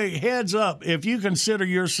by the way, heads up, if you consider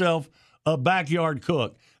yourself a backyard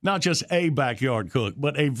cook, not just a backyard cook,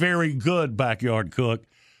 but a very good backyard cook,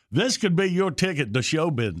 this could be your ticket to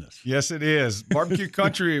show business. Yes, it is. Barbecue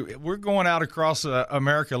Country, we're going out across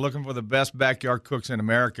America looking for the best backyard cooks in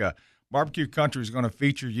America. Barbecue Country is going to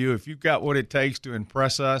feature you. If you've got what it takes to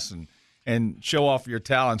impress us and show off your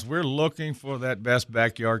talents, we're looking for that best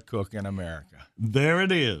backyard cook in America. There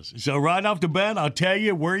it is. So right off the bat, I'll tell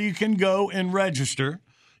you where you can go and register.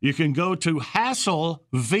 You can go to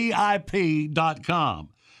HassellVIP.com.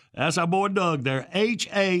 That's our boy Doug there,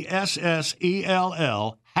 HASSELL,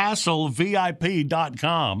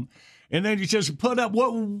 HassellVIP.com. And then you just put up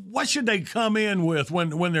what should they come in with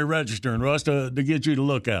when they're registering, Russ, to get you to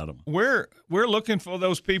look at them? We're looking for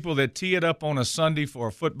those people that tee it up on a Sunday for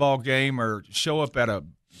a football game or show up at a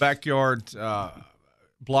backyard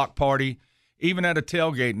block party, even at a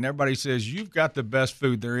tailgate, and everybody says, you've got the best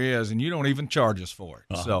food there is, and you don't even charge us for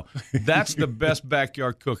it. So that's the best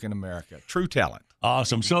backyard cook in America. True talent.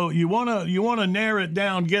 Awesome. So you wanna narrow it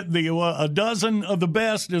down, get the a dozen of the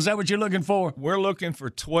best. Is that what you're looking for? We're looking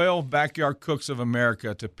for 12 backyard cooks of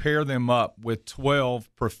America to pair them up with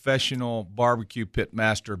 12 professional barbecue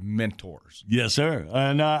pitmaster mentors. Yes, sir.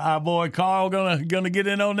 And our boy Carl gonna get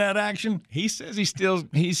in on that action. He says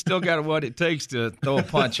he's still got what it takes to throw a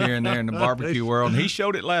punch here and there in the barbecue world. And he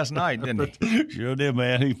showed it last night, didn't he? Sure did,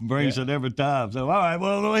 man. He brings it every time. So all right,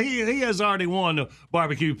 well he has already won the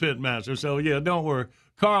barbecue pitmaster. So yeah, don't worry.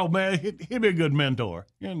 Carl, man, he'd be a good mentor.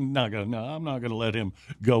 I'm not gonna let him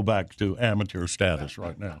go back to amateur status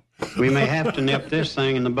right now. We may have to nip this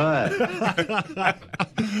thing in the bud.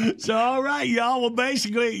 So, all right, y'all. Well,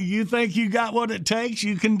 basically, you think you got what it takes,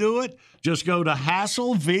 you can do it. Just go to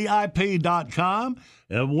hasselvip.com.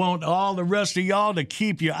 I want all the rest of y'all to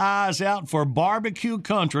keep your eyes out for Barbecue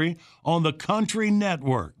Country on the Country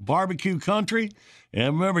Network. Barbecue Country.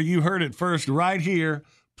 And remember, you heard it first right here.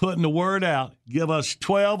 Putting the word out. Give us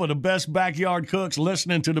 12 of the best backyard cooks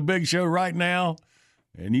listening to the big show right now,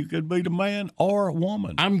 and you could be the man or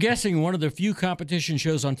woman. I'm guessing one of the few competition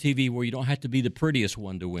shows on TV where you don't have to be the prettiest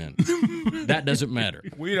one to win. That doesn't matter.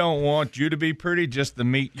 We don't want you to be pretty, just the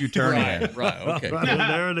meat you turn in. Right, okay. Well,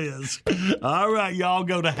 there it is. All right, y'all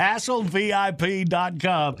go to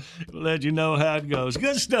hasselvip.com. Let you know how it goes.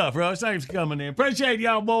 Good stuff, Russ. Thanks for coming in. Appreciate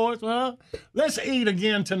y'all, boys. Well, let's eat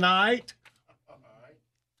again tonight.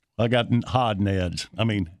 I got head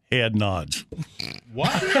nods.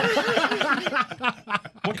 What?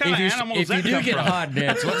 What kind of animal is that? If you do get hot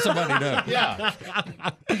nets, let somebody know. Yeah.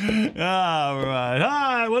 All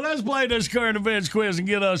right. Well, let's play this current events quiz and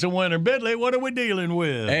get us a winner. Bidley, what are we dealing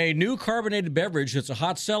with? A new carbonated beverage that's a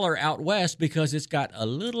hot seller out west because it's got a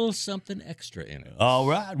little something extra in it. All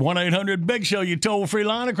right. 1-800-BIG-SHOW, you toll-free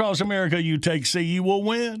line across America. You take C, you will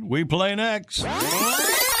win. We play next.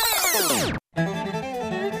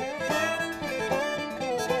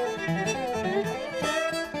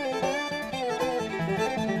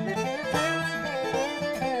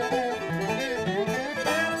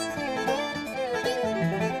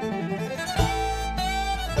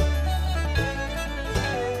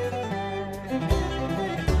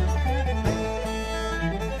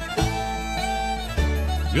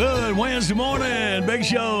 Good Wednesday morning. Big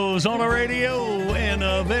Show's on the radio and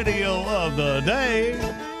a video of the day.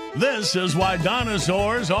 This is why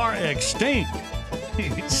dinosaurs are extinct.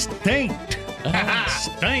 Extinct.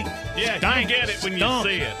 Stink. Yeah, you get it when you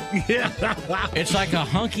see it. Yeah. It's like a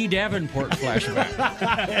Hunky Davenport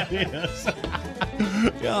flashback. Yes.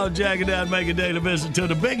 Y'all check it out. Make a daily visit to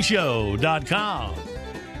thebigshow.com.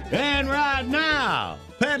 And right now,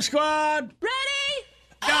 Pet Squad. Ready?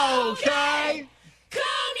 Okay.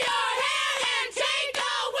 Comb your hair and take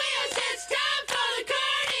the wheels. It's time for the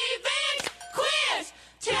current events quiz.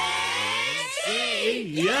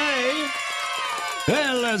 Taxi. Yay.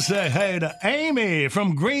 And let's say hey to Amy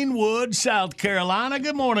from Greenwood, South Carolina.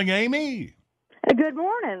 Good morning, Amy. Good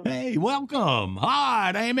morning. Hey, welcome. All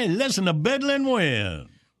right, Amy, listen to Biddle and Win.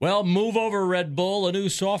 Well, move over Red Bull, a new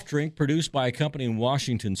soft drink produced by a company in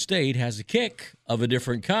Washington State, has a kick of a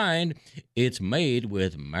different kind. It's made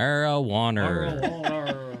with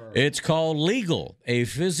marijuana. It's called Legal, a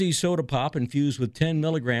fizzy soda pop infused with 10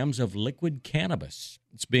 milligrams of liquid cannabis.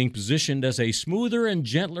 It's being positioned as a smoother and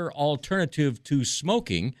gentler alternative to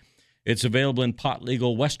smoking. It's available in pot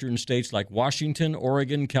legal western states like Washington,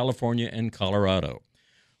 Oregon, California, and Colorado.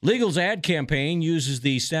 Legal's ad campaign uses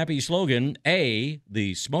the snappy slogan, A,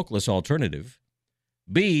 the smokeless alternative,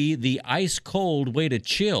 B, the ice-cold way to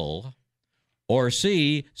chill, or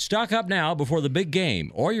C, stock up now before the big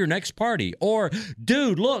game, or your next party, or,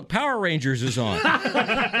 dude, look, Power Rangers is on.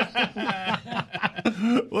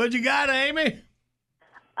 What you got, Amy?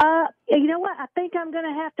 You know what? I think I'm going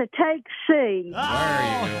to have to take C. Amy,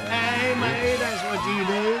 that's what you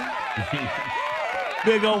do.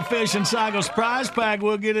 Big old Fish and Cycle prize pack.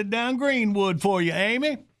 We'll get it down Greenwood for you,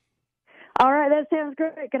 Amy. All right, that sounds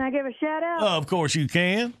great. Can I give a shout out? Of course you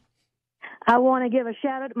can. I want to give a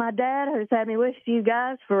shout out to my dad, who's had me listen to you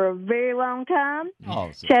guys for a very long time.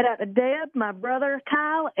 Awesome. Shout out to Deb, my brother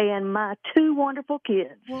Kyle, and my two wonderful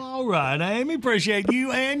kids. Well, all right, Amy. Appreciate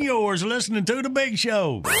you and yours listening to The Big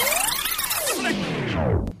Show.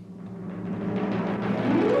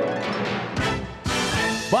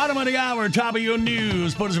 Bottom of the hour, top of your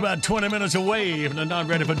news. Put us about 20 minutes away from the not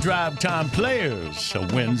ready for drive time players. A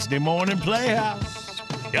Wednesday morning playhouse.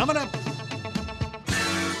 Coming up.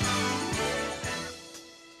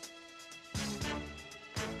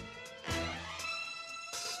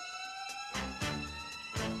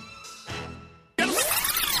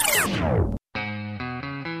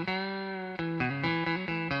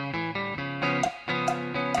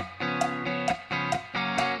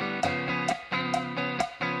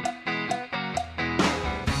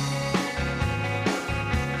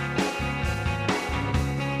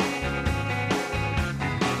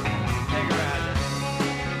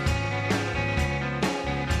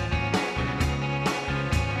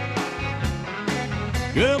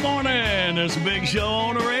 Good morning. It's a big show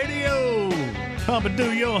on the radio. Hump and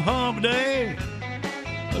do your hump day.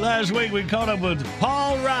 Last week we caught up with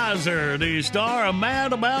Paul Reiser, the star of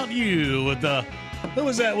Mad About You, with who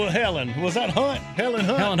was that? Well, Helen. Was that Hunt? Helen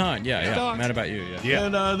Hunt? Helen Hunt, yeah. Mad About You, yeah.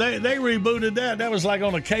 And they rebooted that. That was like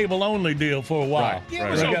on a cable-only deal for a while. Right. Yeah,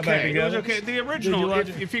 it was okay. It was okay. The original,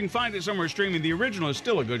 if you can find it somewhere streaming, the original is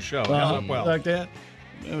still a good show. Held up well. Like that.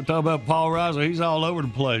 We're talking about Paul Reiser. He's all over the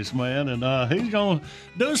place, man, and he's going to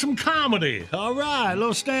do some comedy. All right, a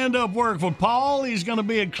little stand-up work for Paul. He's going to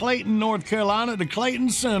be at Clayton, North Carolina, at the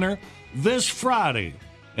Clayton Center this Friday.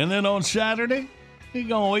 And then on Saturday, he's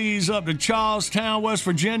going to ease up to Charlestown, West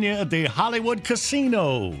Virginia at the Hollywood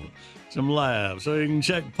Casino. Some laughs. So you can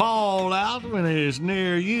check Paul out when it's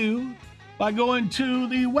near you by going to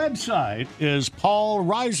the website is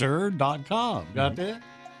paulreiser.com. Got that?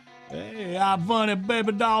 Hey, I'm funny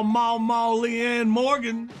baby doll Mama Leanne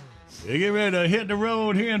Morgan. They get ready to hit the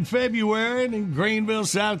road here in February in Greenville,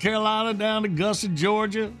 South Carolina, down to Augusta,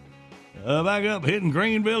 Georgia. Back up hitting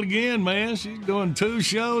Greenville again, man. She's doing 2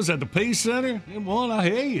 shows at the Peace Center. And one, I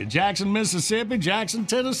hear you, Jackson, Mississippi, Jackson,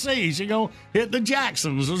 Tennessee. She's going to hit the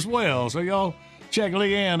Jacksons as well. So y'all check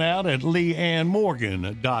Leanne out at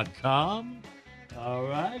leannemorgan.com. All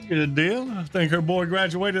right, good deal. I think her boy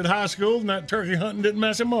graduated high school and that turkey hunting didn't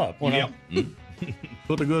mess him up. Yep.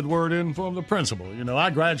 Put a good word in for the principal. You know,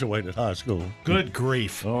 I graduated high school. Good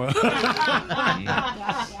grief. All right.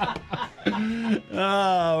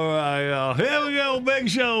 All right, y'all. Here we go. Big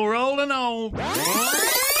show rolling on.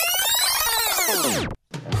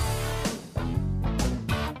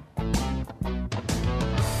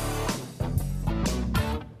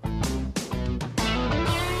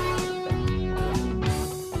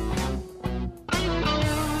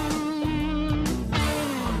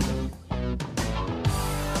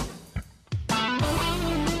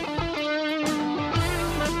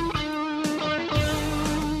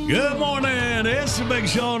 Good morning. It's the Big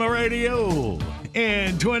Show on the radio.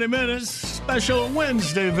 In 20 minutes, special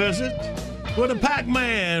Wednesday visit with a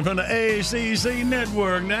Pac-Man from the ACC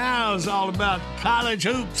Network. Now it's all about college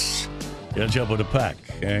hoops. Catch up with the Pac.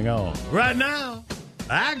 Hang on. Right now,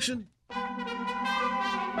 action.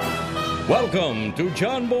 Welcome to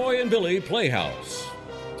John Boy and Billy Playhouse.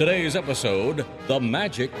 Today's episode, The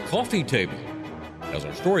Magic Coffee Table. As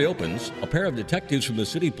our story opens, a pair of detectives from the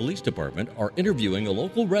city police department are interviewing a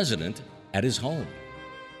local resident at his home.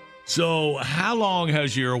 So, how long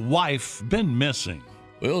has your wife been missing?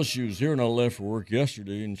 Well, she was here when I left for work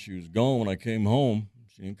yesterday, and she was gone when I came home.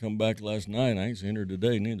 She didn't come back last night. I ain't seen her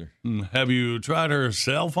today, neither. Have you tried her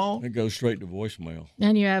cell phone? It goes straight to voicemail.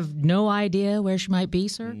 And you have no idea where she might be,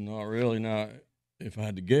 sir? Not really. Now, if I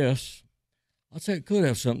had to guess, I'd say it could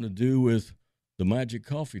have something to do with the magic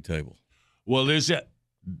coffee table. Well, is it?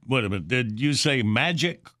 Wait a minute. Did you say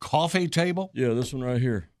magic coffee table? Yeah, this one right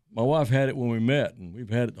here. My wife had it when we met, and we've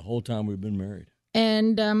had it the whole time we've been married.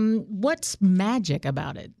 And what's magic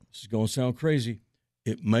about it? This is going to sound crazy.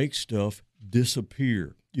 It makes stuff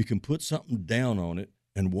disappear. You can put something down on it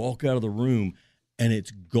and walk out of the room, and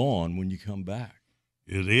it's gone when you come back.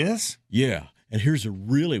 It is? Yeah. And here's a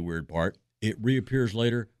really weird part. It reappears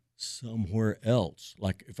later somewhere else.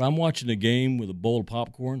 Like if I'm watching a game with a bowl of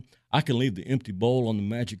popcorn, I can leave the empty bowl on the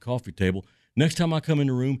magic coffee table. Next time I come in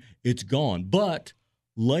the room, it's gone. But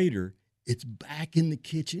later, it's back in the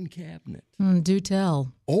kitchen cabinet. Do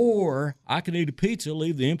tell. Or I can eat a pizza,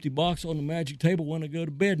 leave the empty box on the magic table when I go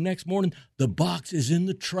to bed. Next morning, the box is in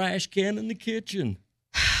the trash can in the kitchen.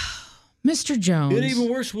 Mr. Jones. It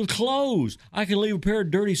even works with clothes. I can leave a pair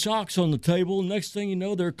of dirty socks on the table. Next thing you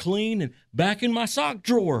know, they're clean and back in my sock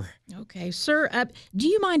drawer. Okay, sir, do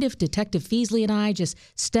you mind if Detective Feasley and I just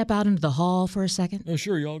step out into the hall for a second? Oh,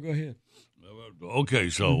 sure, y'all go ahead.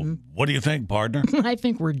 Okay, so what do you think, partner? I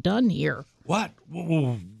think we're done here. What?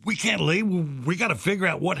 Well, we can't leave. We got to figure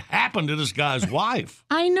out what happened to this guy's wife.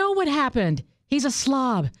 I know what happened. He's a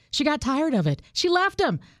slob. She got tired of it. She left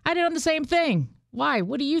him. I did the same thing. Why?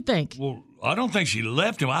 What do you think? Well, I don't think she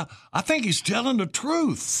left him. I think he's telling the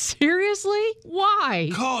truth. Seriously? Why?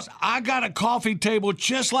 Because I got a coffee table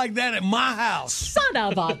just like that at my house. Son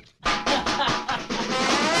of a...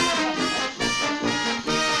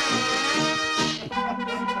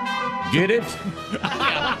 Get it?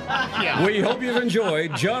 We hope you've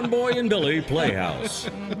enjoyed John Boy and Billy Playhouse.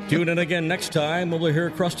 Tune in again next time when we'll hear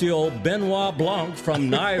crusty old Benoit Blanc from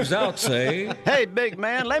Knives Out say, Hey, big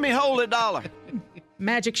man, let me hold $1.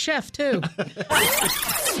 Magic Chef, too.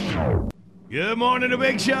 Good morning, the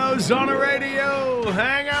Big Show's on the radio.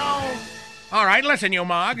 Hang on. All right, listen, you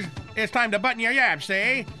mugs. It's time to button your yaps,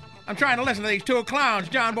 see? I'm trying to listen to these two clowns,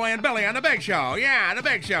 John Boy and Billy, on The Big Show. Yeah, The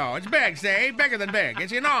Big Show. It's big, see? Bigger than big.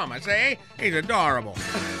 It's enormous, see? He's adorable.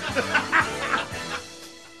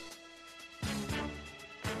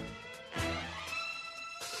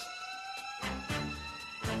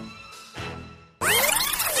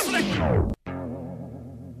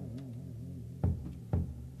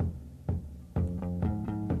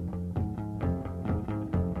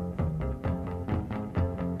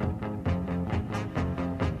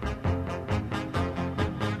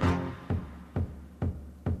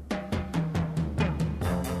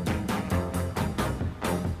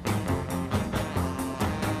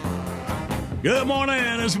 Good morning.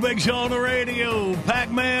 It's Big Show on the radio.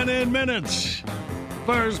 Pac-Man in minutes.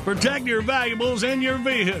 First, protect your valuables in your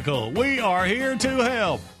vehicle. We are here to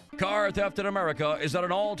help. Car theft in America is at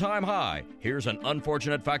an all-time high. Here's an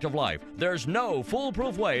unfortunate fact of life. There's no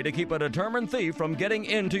foolproof way to keep a determined thief from getting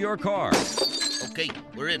into your car. Okay,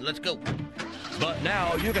 we're in. Let's go. But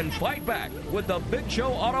now you can fight back with the Big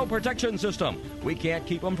Show Auto Protection System. We can't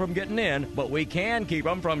keep them from getting in, but we can keep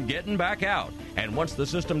them from getting back out. And once the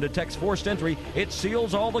system detects forced entry, it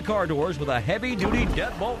seals all the car doors with a heavy-duty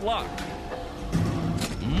deadbolt lock.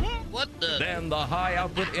 What the? Then the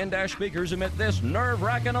high-output in-dash speakers emit this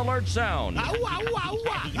nerve-wracking alert sound.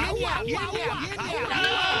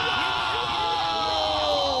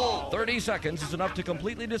 30 seconds is enough to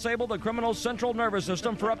completely disable the criminal's central nervous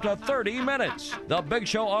system for up to 30 minutes. The Big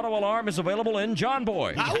Show Auto Alarm is available in John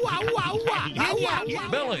Boy,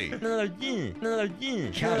 Billy, Robert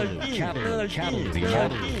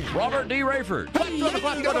D. Rayford,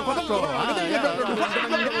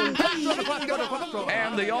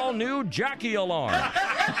 and the all-new Jackie Alarm.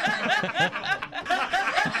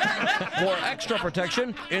 For extra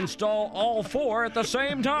protection, install all four at the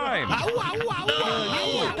same time.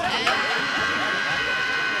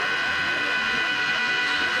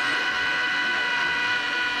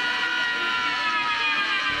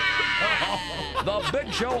 The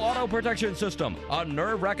Big Show Auto Protection System, a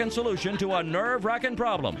nerve-wracking solution to a nerve-wracking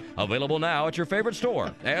problem. Available now at your favorite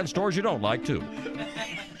store and stores you don't like, too.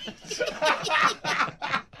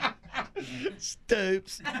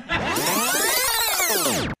 Stoops.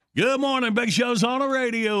 Good morning, Big Show's on the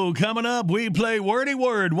radio. Coming up, we play Wordy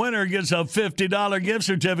Word. Winner gets a $50 gift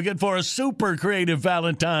certificate for a super creative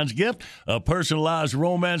Valentine's gift, a personalized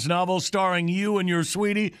romance novel starring you and your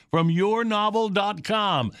sweetie from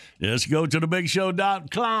yournovel.com. Just go to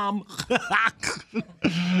thebigshow.com.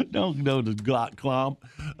 Don't go to .com.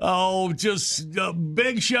 Oh, just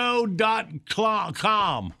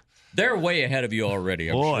bigshow.com. They're way ahead of you already,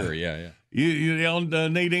 I'm sure. Yeah. You don't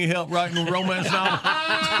need any help writing a romance novel?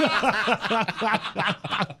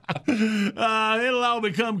 It'll all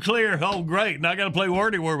become clear. Oh, great. And I got to play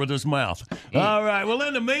Wordy Word with this mouth. All right. Well,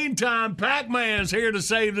 in the meantime, Pac-Man's here to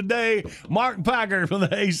save the day. Mark Packer from the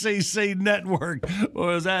ACC Network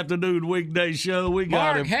for his afternoon weekday show. We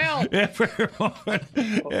got Mark, him help. every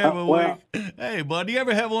week. Hey, bud, you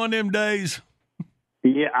ever have one of them days?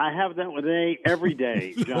 Yeah, I have that with every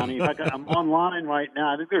day, Johnny. In fact, I'm online right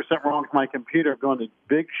now. I think there's something wrong with my computer. I'm going to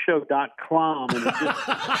bigshow.com, and it's just,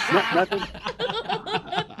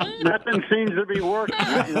 nothing seems to be working.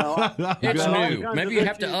 You know, It's new. Maybe you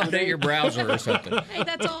have to update your browser or something. Hey,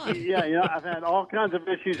 that's on. Yeah, you know, I've had all kinds of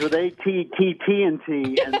issues with AT&T, and so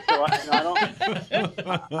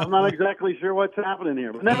I'm not exactly sure what's happening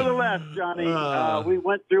here. But nevertheless, Johnny, we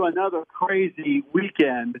went through another crazy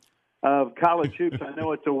weekend of college hoops. I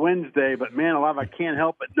know it's a Wednesday, but man alive, I can't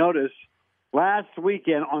help but notice last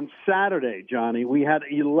weekend on Saturday, Johnny, we had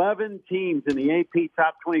 11 teams in the AP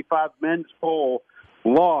Top 25 men's poll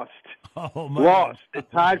lost. Oh, man. Lost. It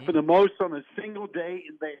tied for the most on a single day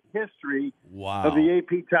in the history of the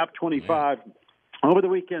AP Top 25. Man. Over the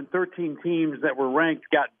weekend, 13 teams that were ranked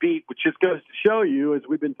got beat, which just goes to show you, as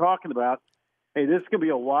we've been talking about, hey, this is going to be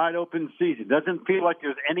a wide-open season. Doesn't feel like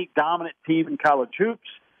there's any dominant team in college hoops.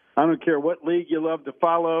 I don't care what league you love to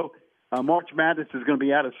follow. March Madness is going to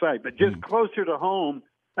be out of sight. But just closer to home,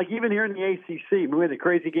 like even here in the ACC, we had a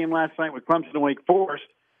crazy game last night with Clemson and Wake Forest,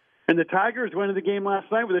 and the Tigers went into the game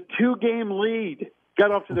last night with a 2-game lead.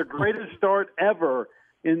 Got off to their greatest start ever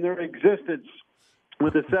in their existence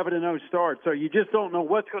with a 7-0 start. So you just don't know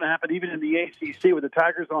what's going to happen even in the ACC with the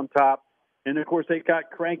Tigers on top. And, of course, they got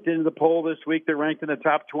cranked into the poll this week. They're ranked in the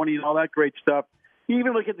top 20 and all that great stuff. You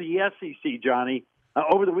even look at the SEC, Johnny.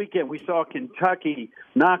 Over the weekend, we saw Kentucky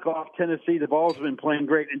knock off Tennessee. The Vols have been playing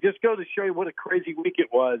great. And just go to show you what a crazy week it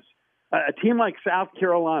was. A team like South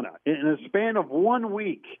Carolina, in a span of 1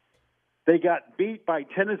 week, they got beat by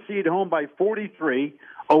Tennessee at home by 43.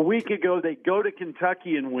 A week ago, they go to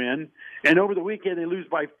Kentucky and win. And over the weekend, they lose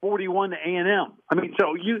by 41 to A&M. I mean,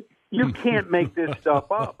 so you can't make this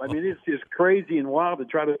stuff up. I mean, it's just crazy and wild to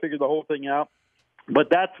try to figure the whole thing out. But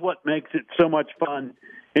that's what makes it so much fun.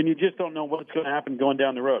 And you just don't know what's going to happen going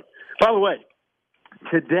down the road. By the way,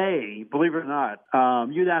 today, believe it or not,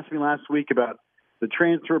 you'd asked me last week about the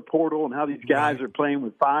transfer portal and how these guys are playing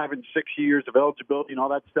with 5 and 6 years of eligibility and all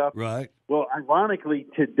that stuff. Right. Well, ironically,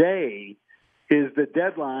 today is the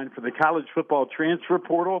deadline for the college football transfer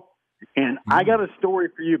portal. And I got a story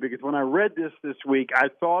for you because when I read this week, I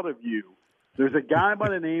thought of you. There's a guy by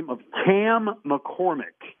the name of Cam McCormick.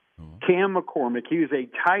 Cam McCormick. He was a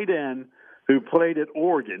tight end who played at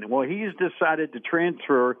Oregon. Well, he's decided to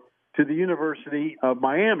transfer to the University of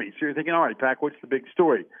Miami. So you're thinking, all right, Pac, what's the big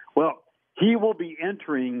story? Well, he will be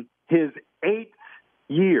entering his 8th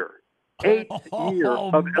year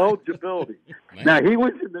of eligibility. Now, he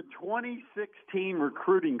was in the 2016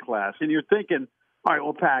 recruiting class, and you're thinking, all right,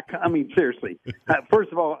 well, Pac, I mean, seriously,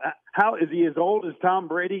 first of all, how is he as old as Tom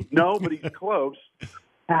Brady? No, but he's close.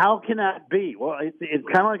 How can that be? Well, it's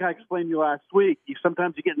kind of like I explained to you last week.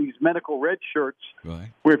 Sometimes you get these medical red shirts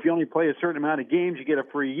where if you only play a certain amount of games, you get a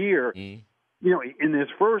free year. You know, in his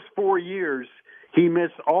first 4 years, he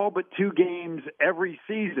missed all but 2 games every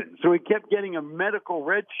season. So he kept getting a medical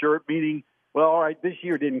red shirt, meaning, well, all right, this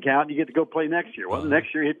year didn't count. You get to go play next year. Well, the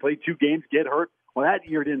next year he'd play 2 games, get hurt. Well, that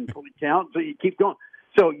year didn't count, so you keep going.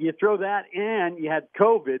 So you throw that in, you had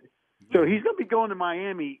COVID. So he's going to be going to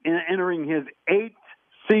Miami and entering his 8th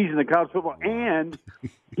season of college football, and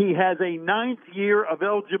he has a 9th year of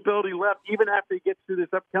eligibility left, even after he gets through this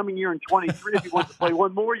upcoming year in 23. If he wants to play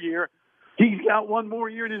one more year, he's got one more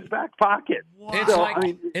year in his back pocket. Wow.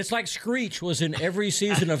 It's like Screech was in every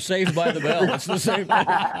season of Saved by the Bell. It's the same thing.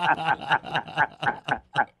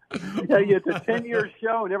 Yeah, it's a 10-year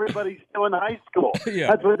show, and everybody's still in high school. Yeah.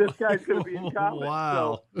 That's where this guy's going to be in college.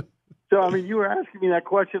 Wow. So, I mean, you were asking me that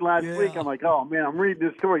question last week. I'm like, oh, man, I'm reading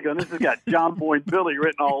this story going, this has got John Boy and Billy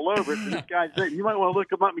written all over it. And this guy's saying, you might want to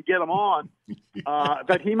look him up and get him on.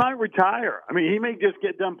 But he might retire. I mean, he may just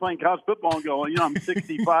get done playing college football and go, well, you know, I'm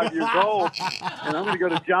 65 years old, and I'm going to go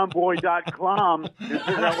to johnboy.com and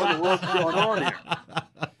figure out what the world's going on here.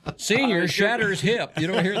 Senior shatters hip. You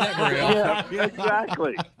don't hear that very often. Yeah,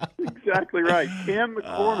 exactly. Exactly right. Cam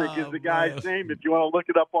McCormick is the guy's name if you want to look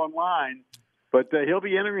it up online. But he'll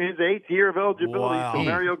be entering his 8th year of eligibility. Wow. So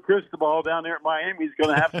Mario Cristobal down there at Miami is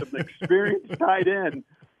going to have some experienced tight end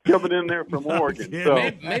coming in there from Oregon.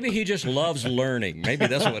 So Maybe he just loves learning. Maybe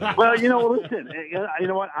that's what it is. well, you know, listen, you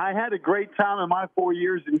know what? I had a great time in my 4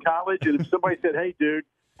 years in college, and if somebody said, hey, dude,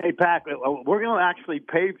 hey, Pac, we're going to actually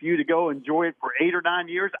pay for you to go enjoy it for 8 or 9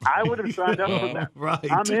 years, I would have signed up for that.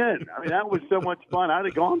 Right. I'm in. I mean, that was so much fun. I'd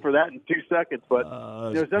have gone for that in 2 seconds. But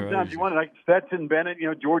you know, sometimes crazy. you want to, like Stetson Bennett, you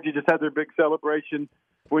know, Georgia just had their big celebration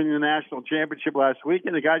winning the national championship last week,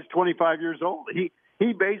 and the guy's 25 years old. He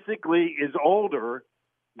basically is older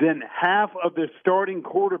than half of the starting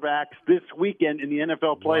quarterbacks this weekend in the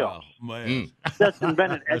NFL playoffs. Wow, man. Stetson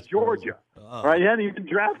Bennett at Georgia. Right? He hadn't even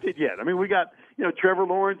drafted yet. I mean, we got, you know, Trevor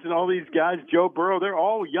Lawrence and all these guys, Joe Burrow, they're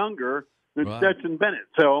all younger than Stetson Bennett.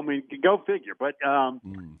 So, I mean, go figure. But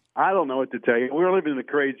I don't know what to tell you. We're living in a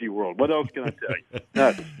crazy world. What else can I tell you?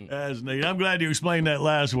 Nothing. That's neat. I'm glad you explained that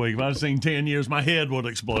last week. If I'd seen 10 years, my head would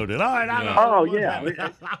have exploded. All right, I know. Oh, yeah.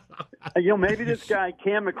 You know, maybe this guy,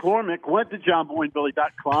 Cam McCormick, went to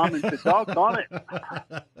johnboyandbilly.com and said, doggone it.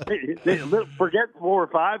 Forget 4 or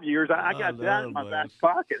 5 years. I got that in my back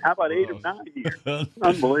pocket. How about 8 or 9 years?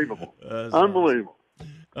 Unbelievable. Unbelievable.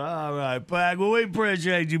 All right, Pac. Well, we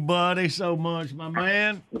appreciate you, buddy, so much, my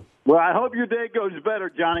man. Well, I hope your day goes better,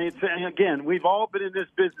 Johnny. Again, we've all been in this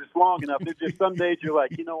business long enough. There's just some days you're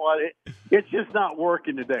like, you know what, it's just not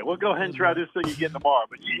working today. We'll go ahead and try this thing again tomorrow.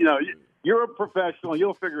 But, you know, You're a professional.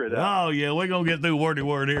 You'll figure it out. Oh, yeah, we're going to get through wordy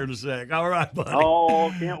word here in a sec. All right, buddy.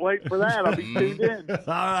 Oh, can't wait for that. I'll be tuned in. All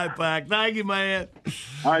right, Pac. Thank you, man.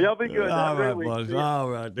 All right, y'all be good. All Have a right, great week. buddy. All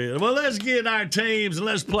right, then. Well, let's get our teams and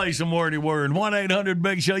let's play some wordy word.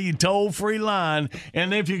 1-800-BIG-SHOW, you toll-free line.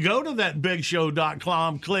 And if you go to that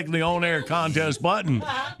bigshow.com, click the on-air contest button,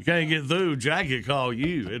 you can't get through, Jackie will call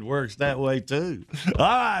you. It works that way, too. All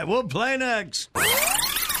right, we'll play next.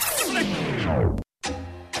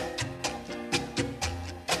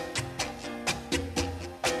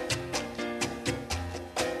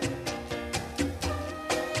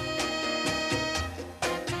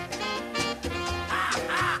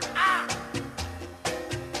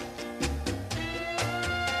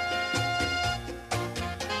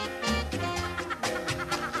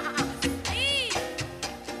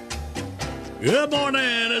 Good morning.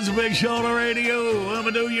 It's a Big Show on the radio. I'm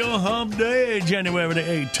going to do your hump day, January the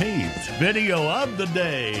 18th. Video of the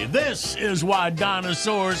day. This is why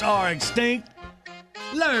dinosaurs are extinct.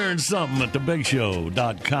 Learn something at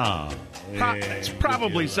thebigshow.com. It's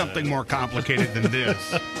probably something more complicated than this,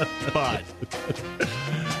 but...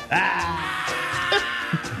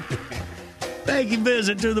 Thank you.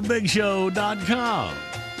 Visit to thebigshow.com.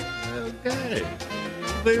 Okay.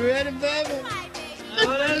 Be ready, baby? Oh,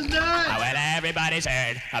 let's do it. Oh, well, everybody's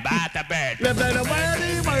heard about the bird.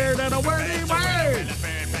 A wordy word.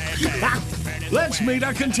 Let's meet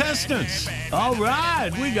our contestants. All right,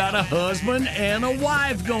 we got a husband and a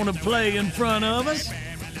wife going to play in front of us.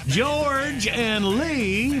 George and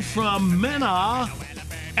Lee from Mena,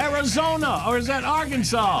 Arizona, or is that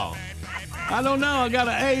Arkansas? I don't know. I got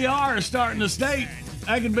an AR starting the state.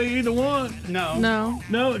 That could be either one. No.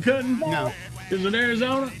 No, it couldn't? No. Is it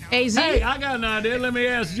Arizona? AZ? Hey, I got an idea. Let me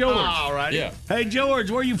ask George. All right. Yeah. Hey, George,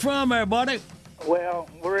 where you from there, buddy? Well,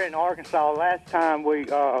 we're in Arkansas. Last time we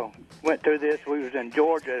went through this, we was in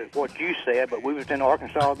Georgia, what you said, but we was in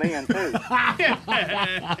Arkansas then, too.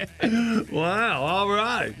 Wow, all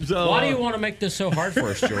right. So, Why do you want to make this so hard for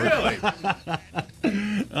us, George? Really?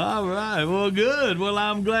 All right, well, good. Well,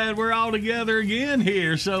 I'm glad we're all together again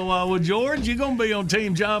here. So, well, George, you're going to be on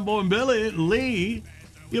Team John Boy and Billy. Lee,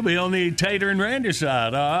 you'll be on the Tater and Randy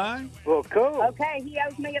side, all right? Well, cool. Okay, he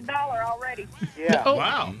owes me $1 already. Yeah.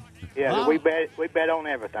 Wow. Yeah, Wow. we bet on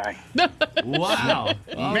everything. Wow.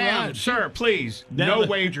 All Ma'am, right. sir, please, Down no to-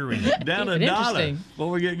 wagering. Down $1 Interesting. before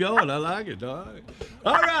we get going. I like it. All right.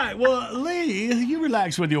 All right. Well, Lee, you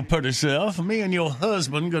relax with your pretty self. Me and your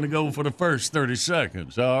husband going to go for the first 30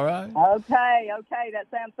 seconds. All right. Okay, that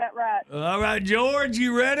sounds about right. All right, George,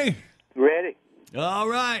 you ready? Ready? All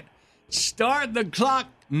right. Start the clock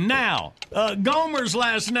now. Gomer's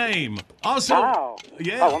last name. Also. Oh.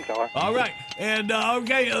 Yeah. Oh, I'm sorry. All right. And,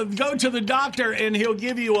 okay, go to the doctor and he'll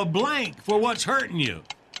give you a blank for what's hurting you.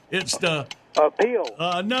 It's the. A pill.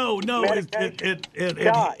 No. Medication.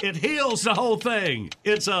 It heals the whole thing.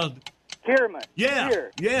 It's a. Kierman. Yeah.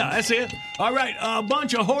 Here. Yeah, that's it. All right. A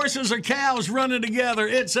bunch of horses or cows running together.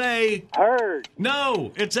 It's a. Herd.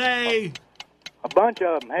 No, it's a. A bunch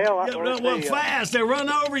of them. Hell, Yeah, well, fast. They run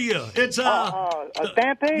over you. It's a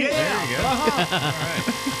stampede. Yeah.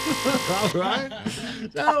 All right.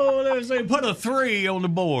 So let's see. Put a 3 on the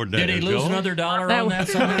board there. Did he lose George. another $1 on that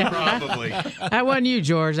song? Probably. That wasn't you,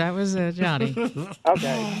 George. That was Johnny.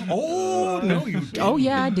 Okay. Oh, no, you didn't. Oh,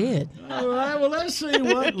 yeah, I did. All right. Well, let's see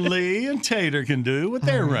what Lee and Tater can do with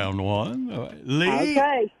their round one. All right. Lee.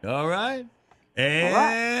 Okay. All right.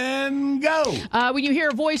 And go. When you hear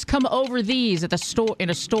a voice come over these at the store in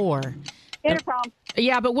a store. Intercom.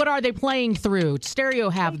 Yeah, but what are they playing through? Stereo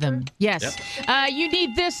have them. Yes. You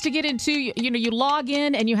need this to get into, you log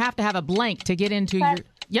in and you have to have a blank to get into your.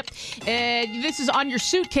 Yep. This is on your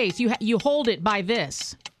suitcase. You hold it by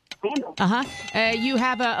this. Handle. You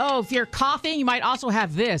have if you're coughing, you might also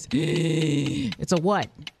have this. It's a what?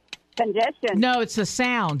 Congestion. No, it's the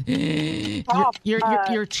sound. Cough.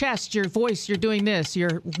 Your chest, your voice, you're doing this.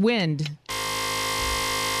 Your wind.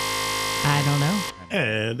 I don't know.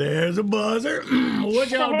 And there's a buzzer. What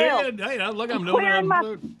y'all did? Hey, look, I'm doing it.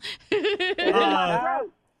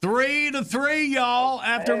 3-3, y'all.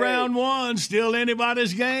 After round one, still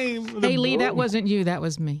anybody's game. Hey, Lee, that wasn't you. That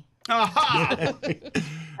was me. All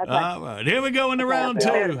right, here we go into round two.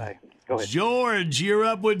 Go ahead. George, you're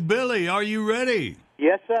up with Billy. Are you ready?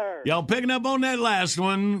 Yes, sir. Y'all picking up on that last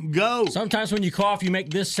one? Go. Sometimes when you cough, you make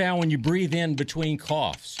this sound when you breathe in between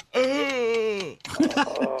coughs.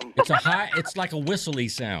 It's like a whistly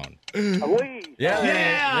sound. Yeah.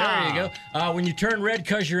 There you go. When you turn red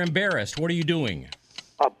because you're embarrassed, what are you doing?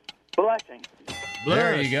 Blushing.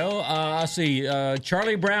 There you go. I see.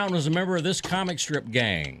 Charlie Brown was a member of this comic strip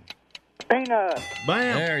gang. Peanut.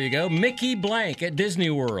 Bam. There you go. Mickey Blank at Disney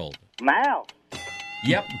World. Mouse.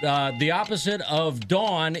 Yep. The opposite of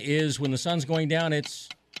dawn is when the sun's going down. It's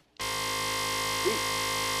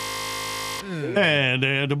And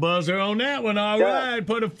the buzzer on that one. All right,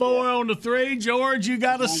 put a 4 on the 3. George, you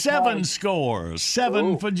got a 7 score.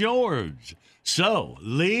 7 for George. So,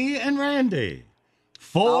 Lee and Randy,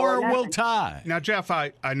 4 will tie. Now, Jeff,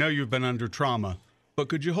 I know you've been under trauma, but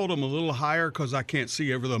could you hold them a little higher because I can't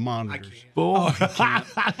see over the monitors?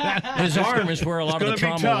 His arm is where a lot of the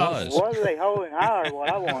trauma was. What are they holding higher? What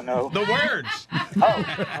I want to know. The words.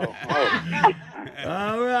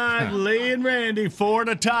 All right, Lee and Randy, 4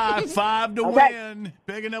 to tie, 5 to win.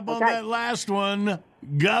 Picking up on that last one.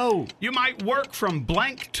 Go. You might work from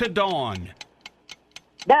blank to dawn.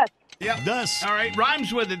 Dusk. Yep. Dusk. All right,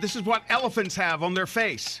 rhymes with it. This is what elephants have on their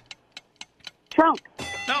face. Trunk.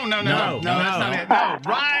 No, that's not it. No,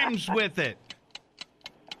 rhymes with it.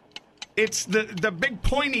 It's the big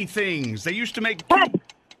pointy things. They used to make...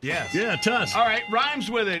 Yes. Yeah, tusk. All right, rhymes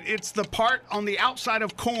with it. It's the part on the outside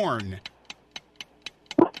of corn.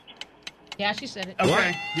 Yeah, she said it.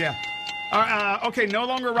 Okay, yeah. Okay, no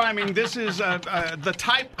longer rhyming. This is the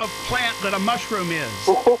type of plant that a mushroom is.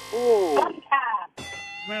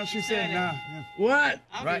 Well, she said no. What?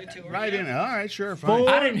 Right in it. All right, sure, fine.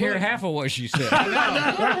 I didn't hear half of what she said.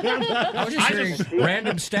 I was just hearing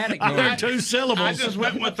random static noise. They're 2 syllables. I just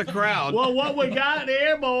went with the crowd. Well, what we got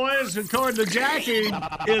here, boys, according to Jackie,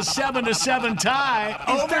 is 7 to 7 tie,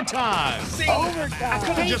 overtime. See, I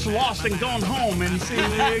could have just lost and gone home and see.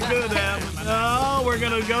 It could have. No, we're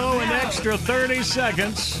going to go an extra 30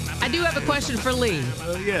 seconds. I do have a question for Lee.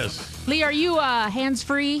 Yes. Lee, are you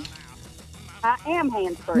hands-free? I am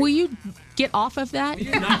hands-free. Will you get off of that?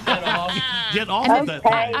 Knock that off. Get off of that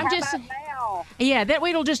thing. I'm just. Yeah, that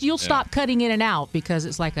way you'll stop cutting in and out because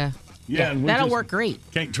it's like a. Yeah, that'll work great.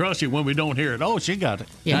 Can't trust you when we don't hear it. Oh, she got it.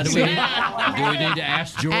 Yeah. Do we need to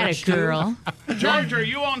ask George? Atta girl. George, are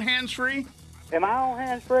you on hands-free? Am I on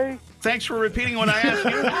hands-free? Thanks for repeating what I asked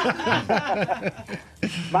you.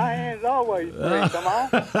 My hands always free. Come on.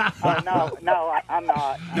 No, I'm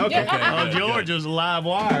not. Okay. Oh, George is a live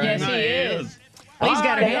wire. Yes, he is. Well, he's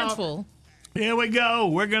got her hands full. Here we go.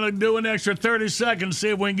 We're going to do an extra 30 seconds, see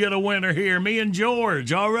if we can get a winner here. Me and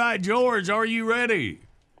George. All right, George, are you ready?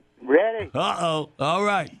 Ready. Uh-oh. All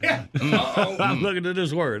right. I'm looking at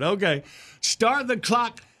this word. Okay. Start the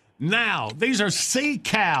clock now. These are sea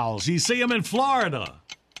cows. You see them in Florida.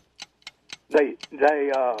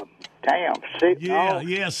 Damn, sea.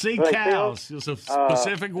 Yeah, sea cows. It's a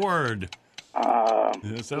specific word.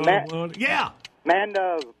 Yeah.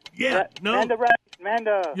 Manda. Yeah, no.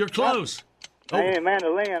 Manda. You're close. Hey,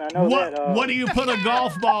 mandolin, I know that. What do you put a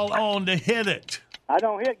golf ball on to hit it? I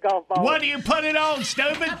don't hit golf balls. What do you put it on,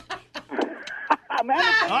 stupid?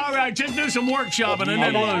 All right, just do some workshopping and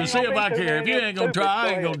then lose. See if I care. If you ain't going to try, I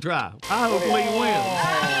ain't going to try. I hope Lee wins.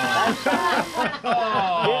 It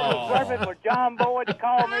was perfect for John Boy to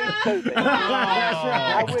call me stupid.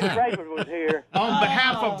 I wish Rayford was here. On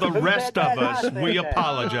behalf of the rest of us, we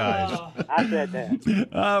apologize. I said that.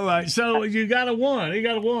 All right, so you got a 1. You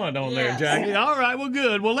got a 1 on there, Jackie. All right, well,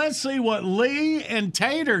 good. Well, let's see what Lee and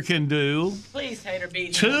Tater can do. Please, Tater,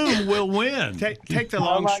 beat 2 will win. Take the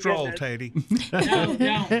long stroll, Tatey.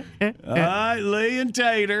 No. All right, Lee and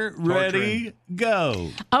Tater, ready, go.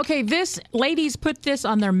 Okay, ladies put this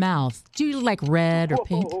on their mouth. Do you like red or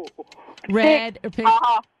pink? Red or pink?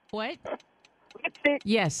 What?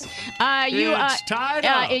 Yes. It's tied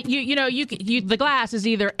up. The glass is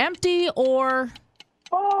either empty or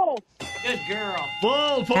full. Good girl.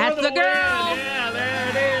 Full for That's the the win. girl. Yeah, there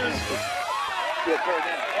it is.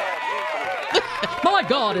 My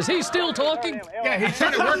God, is he still talking? Yeah, he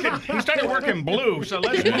started working blue, so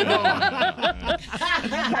let's move on.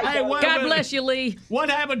 Hey, God bless you, Lee. What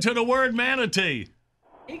happened to the word manatee?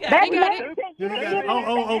 He got it.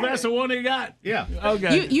 Oh, that's the one he got? Yeah.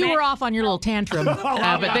 Okay. You were off on your little tantrum,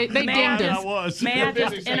 but they dinged him. May I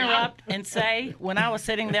just interrupt and say, when I was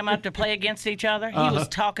setting them up to play against each other, he was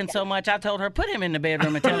talking so much, I told her, put him in the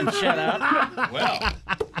bedroom and tell him to shut up. Well,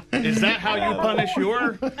 is that how you punish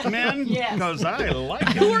your men? Yes. Because I like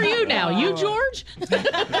it. Who are you now? You, George?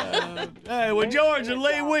 Hey, well, George and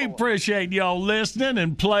Lee, we appreciate y'all listening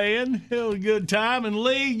and playing. It was a good time. And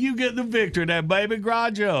Lee, you get the victory there, baby.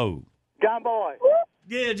 Grajo. John Boy.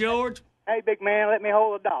 Yeah, George. Hey, big man, let me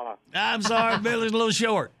hold $1. I'm sorry, Billy's a little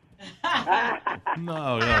short.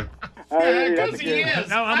 No. Because he is.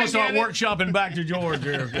 Now I'm going to start workshopping back to George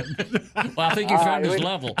here. Well, I think you found his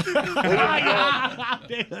level. All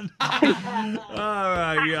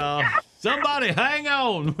right, y'all. Somebody hang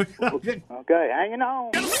on. Okay, hanging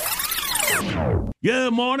on.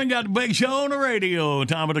 Good morning. Got the Big Show on the radio.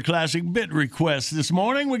 Time of the classic bit request this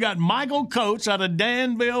morning. We got Michael Coates out of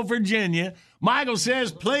Danville, Virginia. Michael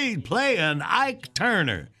says, please play an Ike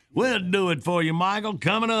Turner. We'll do it for you, Michael.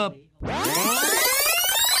 Coming up.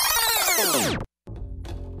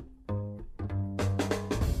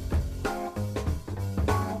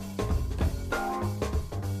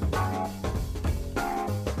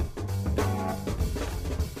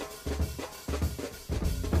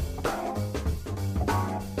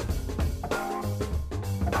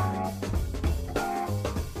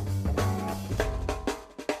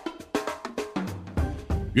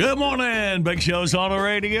 Good morning. Big Show's on the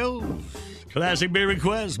radio. Classic beer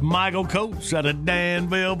request, Michael Coates out of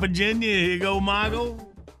Danville, Virginia. Here you go,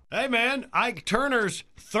 Michael. Hey, man, Ike Turner's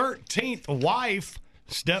 13th wife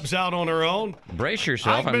steps out on her own. Brace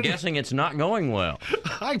yourself. I'm guessing it's not going well.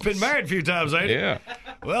 Ike's been married a few times, ain't he? Yeah.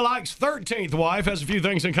 Well, Ike's 13th wife has a few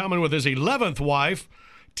things in common with his 11th wife,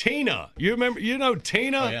 Tina. You know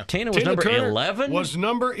Tina? Oh, yeah. Tina was number 11? Was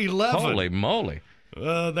number 11. Holy moly.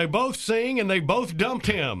 They both sing, and they both dumped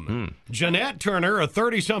him. Jeanette Turner, a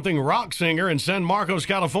 30-something rock singer in San Marcos,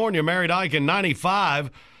 California, married Ike in 95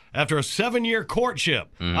 after a 7-year courtship.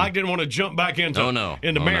 Ike didn't want to jump back into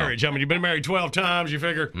marriage. I mean, you've been married 12 times. You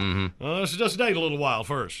figure, let's just date a little while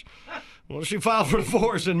first. Well, she filed for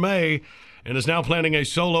divorce in May and is now planning a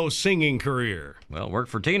solo singing career. Well,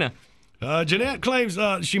 worked for Tina. Jeanette claims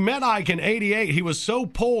she met Ike in 88. He was so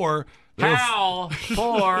poor. How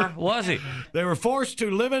poor was he? They were forced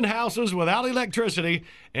to live in houses without electricity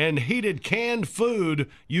and heated canned food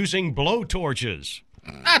using blowtorches.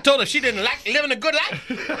 I told her she didn't like living a good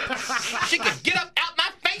life. She could get up out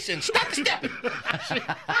my face and stop stepping.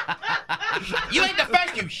 You ain't the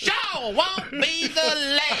first, you sure won't be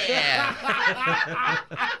the last.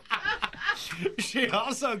 She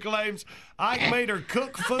also claims Ike made her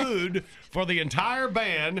cook food for the entire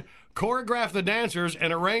band, choreograph the dancers,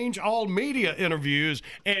 and arrange all media interviews,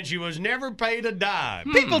 and she was never paid a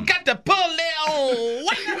dime. People got to pull their own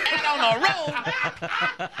weight out on the road.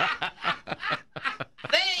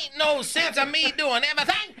 There ain't no sense of me doing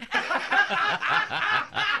everything.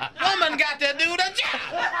 Woman got to do the job.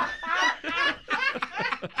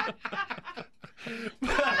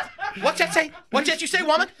 What's that say? What's that you say,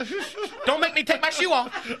 woman? Don't make me take my shoe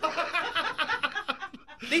off.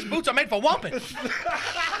 These boots are made for whomping.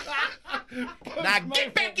 Now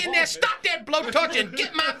get back in there, stop that blowtorch, and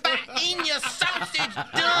get my fat in your sausage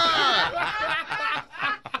done.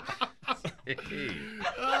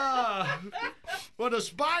 Well,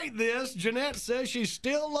 despite this, Jeanette says she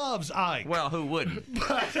still loves Ike. Well, who wouldn't?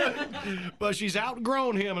 But she's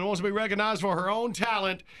outgrown him and wants to be recognized for her own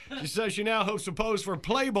talent. She says she now hopes to pose for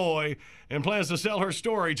Playboy and plans to sell her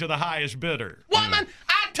story to the highest bidder. Woman,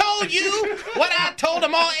 I told you what I told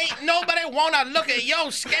them all. Ain't nobody want to look at your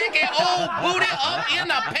skanky old booty up in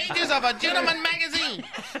the pages of a gentleman magazine.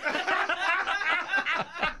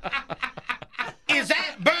 Is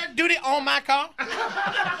that bird duty on my car? Is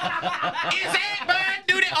that bird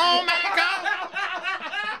duty on my car?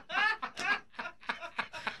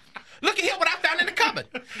 Look at here what I found in the cupboard.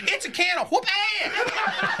 It's a can of whoop ass.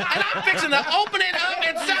 And I'm fixing to open it up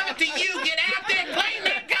and serve it to you. Get out there and clean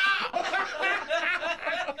that car.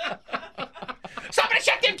 Somebody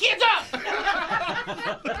shut them kids up.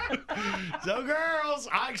 So, girls,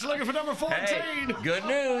 Ike's looking for number 14. Hey, good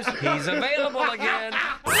news. He's available again.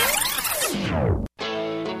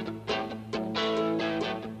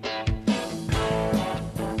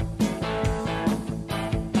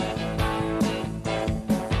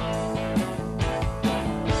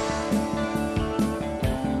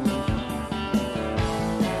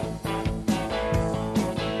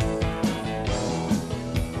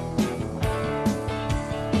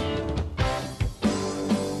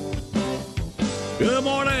 Good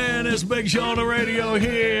morning. It's Big Show on the radio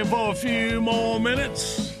here for a few more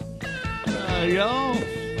minutes. Y'all,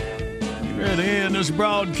 you ready to end this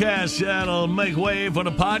broadcast? That'll make way for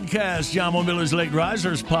the podcast, John Mobile's Late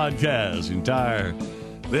Risers podcast. Entire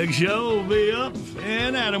Big Show will be up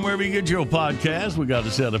and Adam, wherever you get your podcast. We got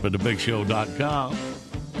it set up at thebigshow.com.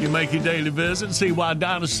 You make your daily visit, see why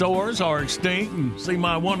dinosaurs are extinct, and see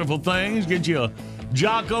my wonderful things. Get you a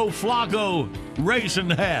Jocko Flocko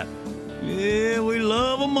racing hat. Yeah, we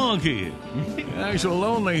love a monkey.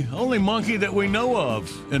 Actually, only monkey that we know of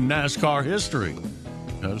in NASCAR history.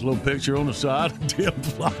 There's a little picture on the side of Tim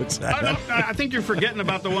Flott's hat. I think you're forgetting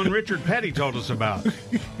about the one Richard Petty told us about.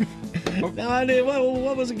 No idea.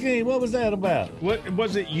 What was the game? What was that about? What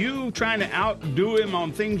was it? You trying to outdo him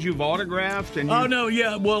on things you've autographed? And Oh no,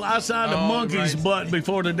 yeah. Well, I signed a monkey's butt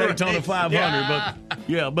before the Daytona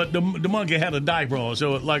 500, but the monkey had a diaper on,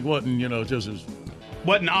 so it wasn't just as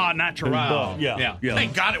wasn't natural. Yeah.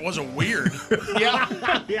 Thank God it wasn't weird.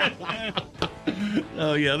 Yeah.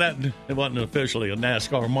 Oh yeah, it wasn't officially a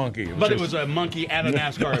NASCAR monkey. But it was a monkey at a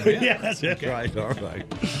NASCAR event. Yeah, that's right. All right.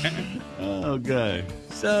 Okay.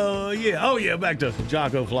 So back to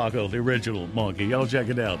Jocko Flocko, the original monkey. Y'all check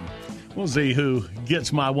it out. We'll see who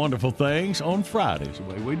gets my wonderful things on Fridays, the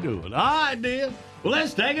way we do it. All right, then. Well,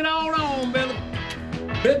 let's take it on, Billy.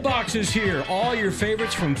 BitBox is here. All your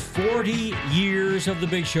favorites from 40 years of The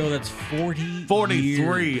Big Show. That's 40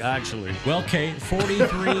 43, years. actually. Well, Kate,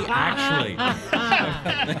 43, actually.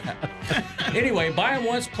 Anyway, buy them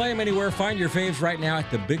once, play them anywhere. Find your faves right now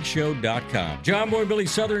at thebigshow.com. John Boy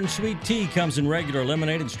Billy's Southern Sweet Tea comes in regular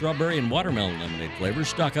lemonade and strawberry and watermelon lemonade flavors.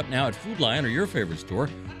 Stock up now at Food Lion or your favorite store.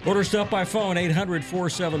 Order stuff by phone,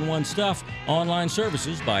 800-471-STUFF. Online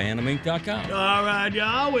services by animink.com. All right,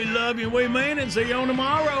 y'all. We love you. We mean it. See you on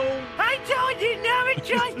tomorrow. I told you never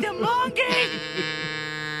trust a monkey.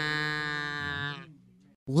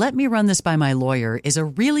 Let me run this by my lawyer is a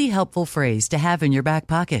really helpful phrase to have in your back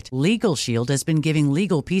pocket. Legal Shield has been giving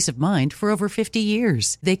legal peace of mind for over 50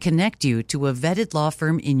 years. They connect you to a vetted law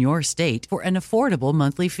firm in your state for an affordable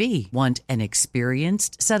monthly fee. Want an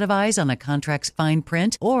experienced set of eyes on a contract's fine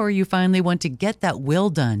print? Or you finally want to get that will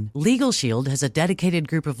done? Legal Shield has a dedicated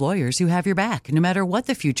group of lawyers who have your back, no matter what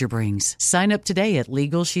the future brings. Sign up today at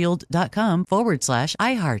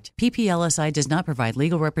LegalShield.com/iHeart. PPLSI does not provide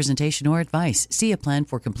legal representation or advice. See a plan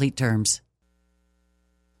for complete terms.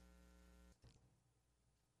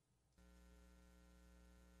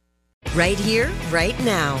 Right here, right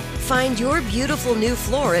now. Find your beautiful new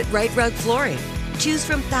floor at Right Rug Flooring. Choose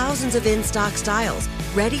from thousands of in-stock styles,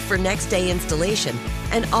 ready for next day installation,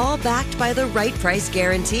 and all backed by the right price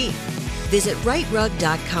guarantee. Visit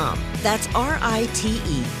rightrug.com. That's RITERUG.com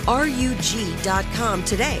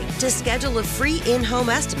today to schedule a free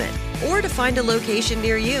in-home estimate or to find a location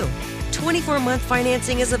near you. 24-month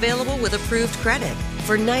financing is available with approved credit.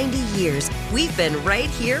 For 90 years, we've been right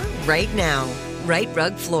here, right now. Right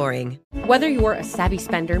Rug Flooring. Whether you're a savvy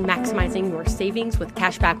spender maximizing your savings with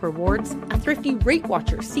cashback rewards, a thrifty rate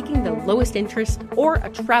watcher seeking the lowest interest, or a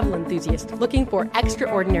travel enthusiast looking for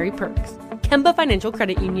extraordinary perks, Kemba Financial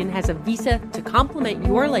Credit Union has a visa to complement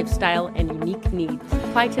your lifestyle and unique needs.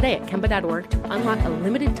 Apply today at Kemba.org to unlock a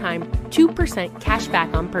limited time 2% cash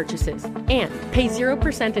back on purchases and pay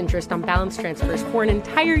 0% interest on balance transfers for an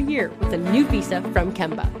entire year with a new visa from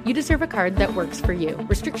Kemba. You deserve a card that works for you.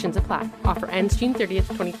 Restrictions apply. Offer ends June 30th,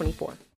 2024.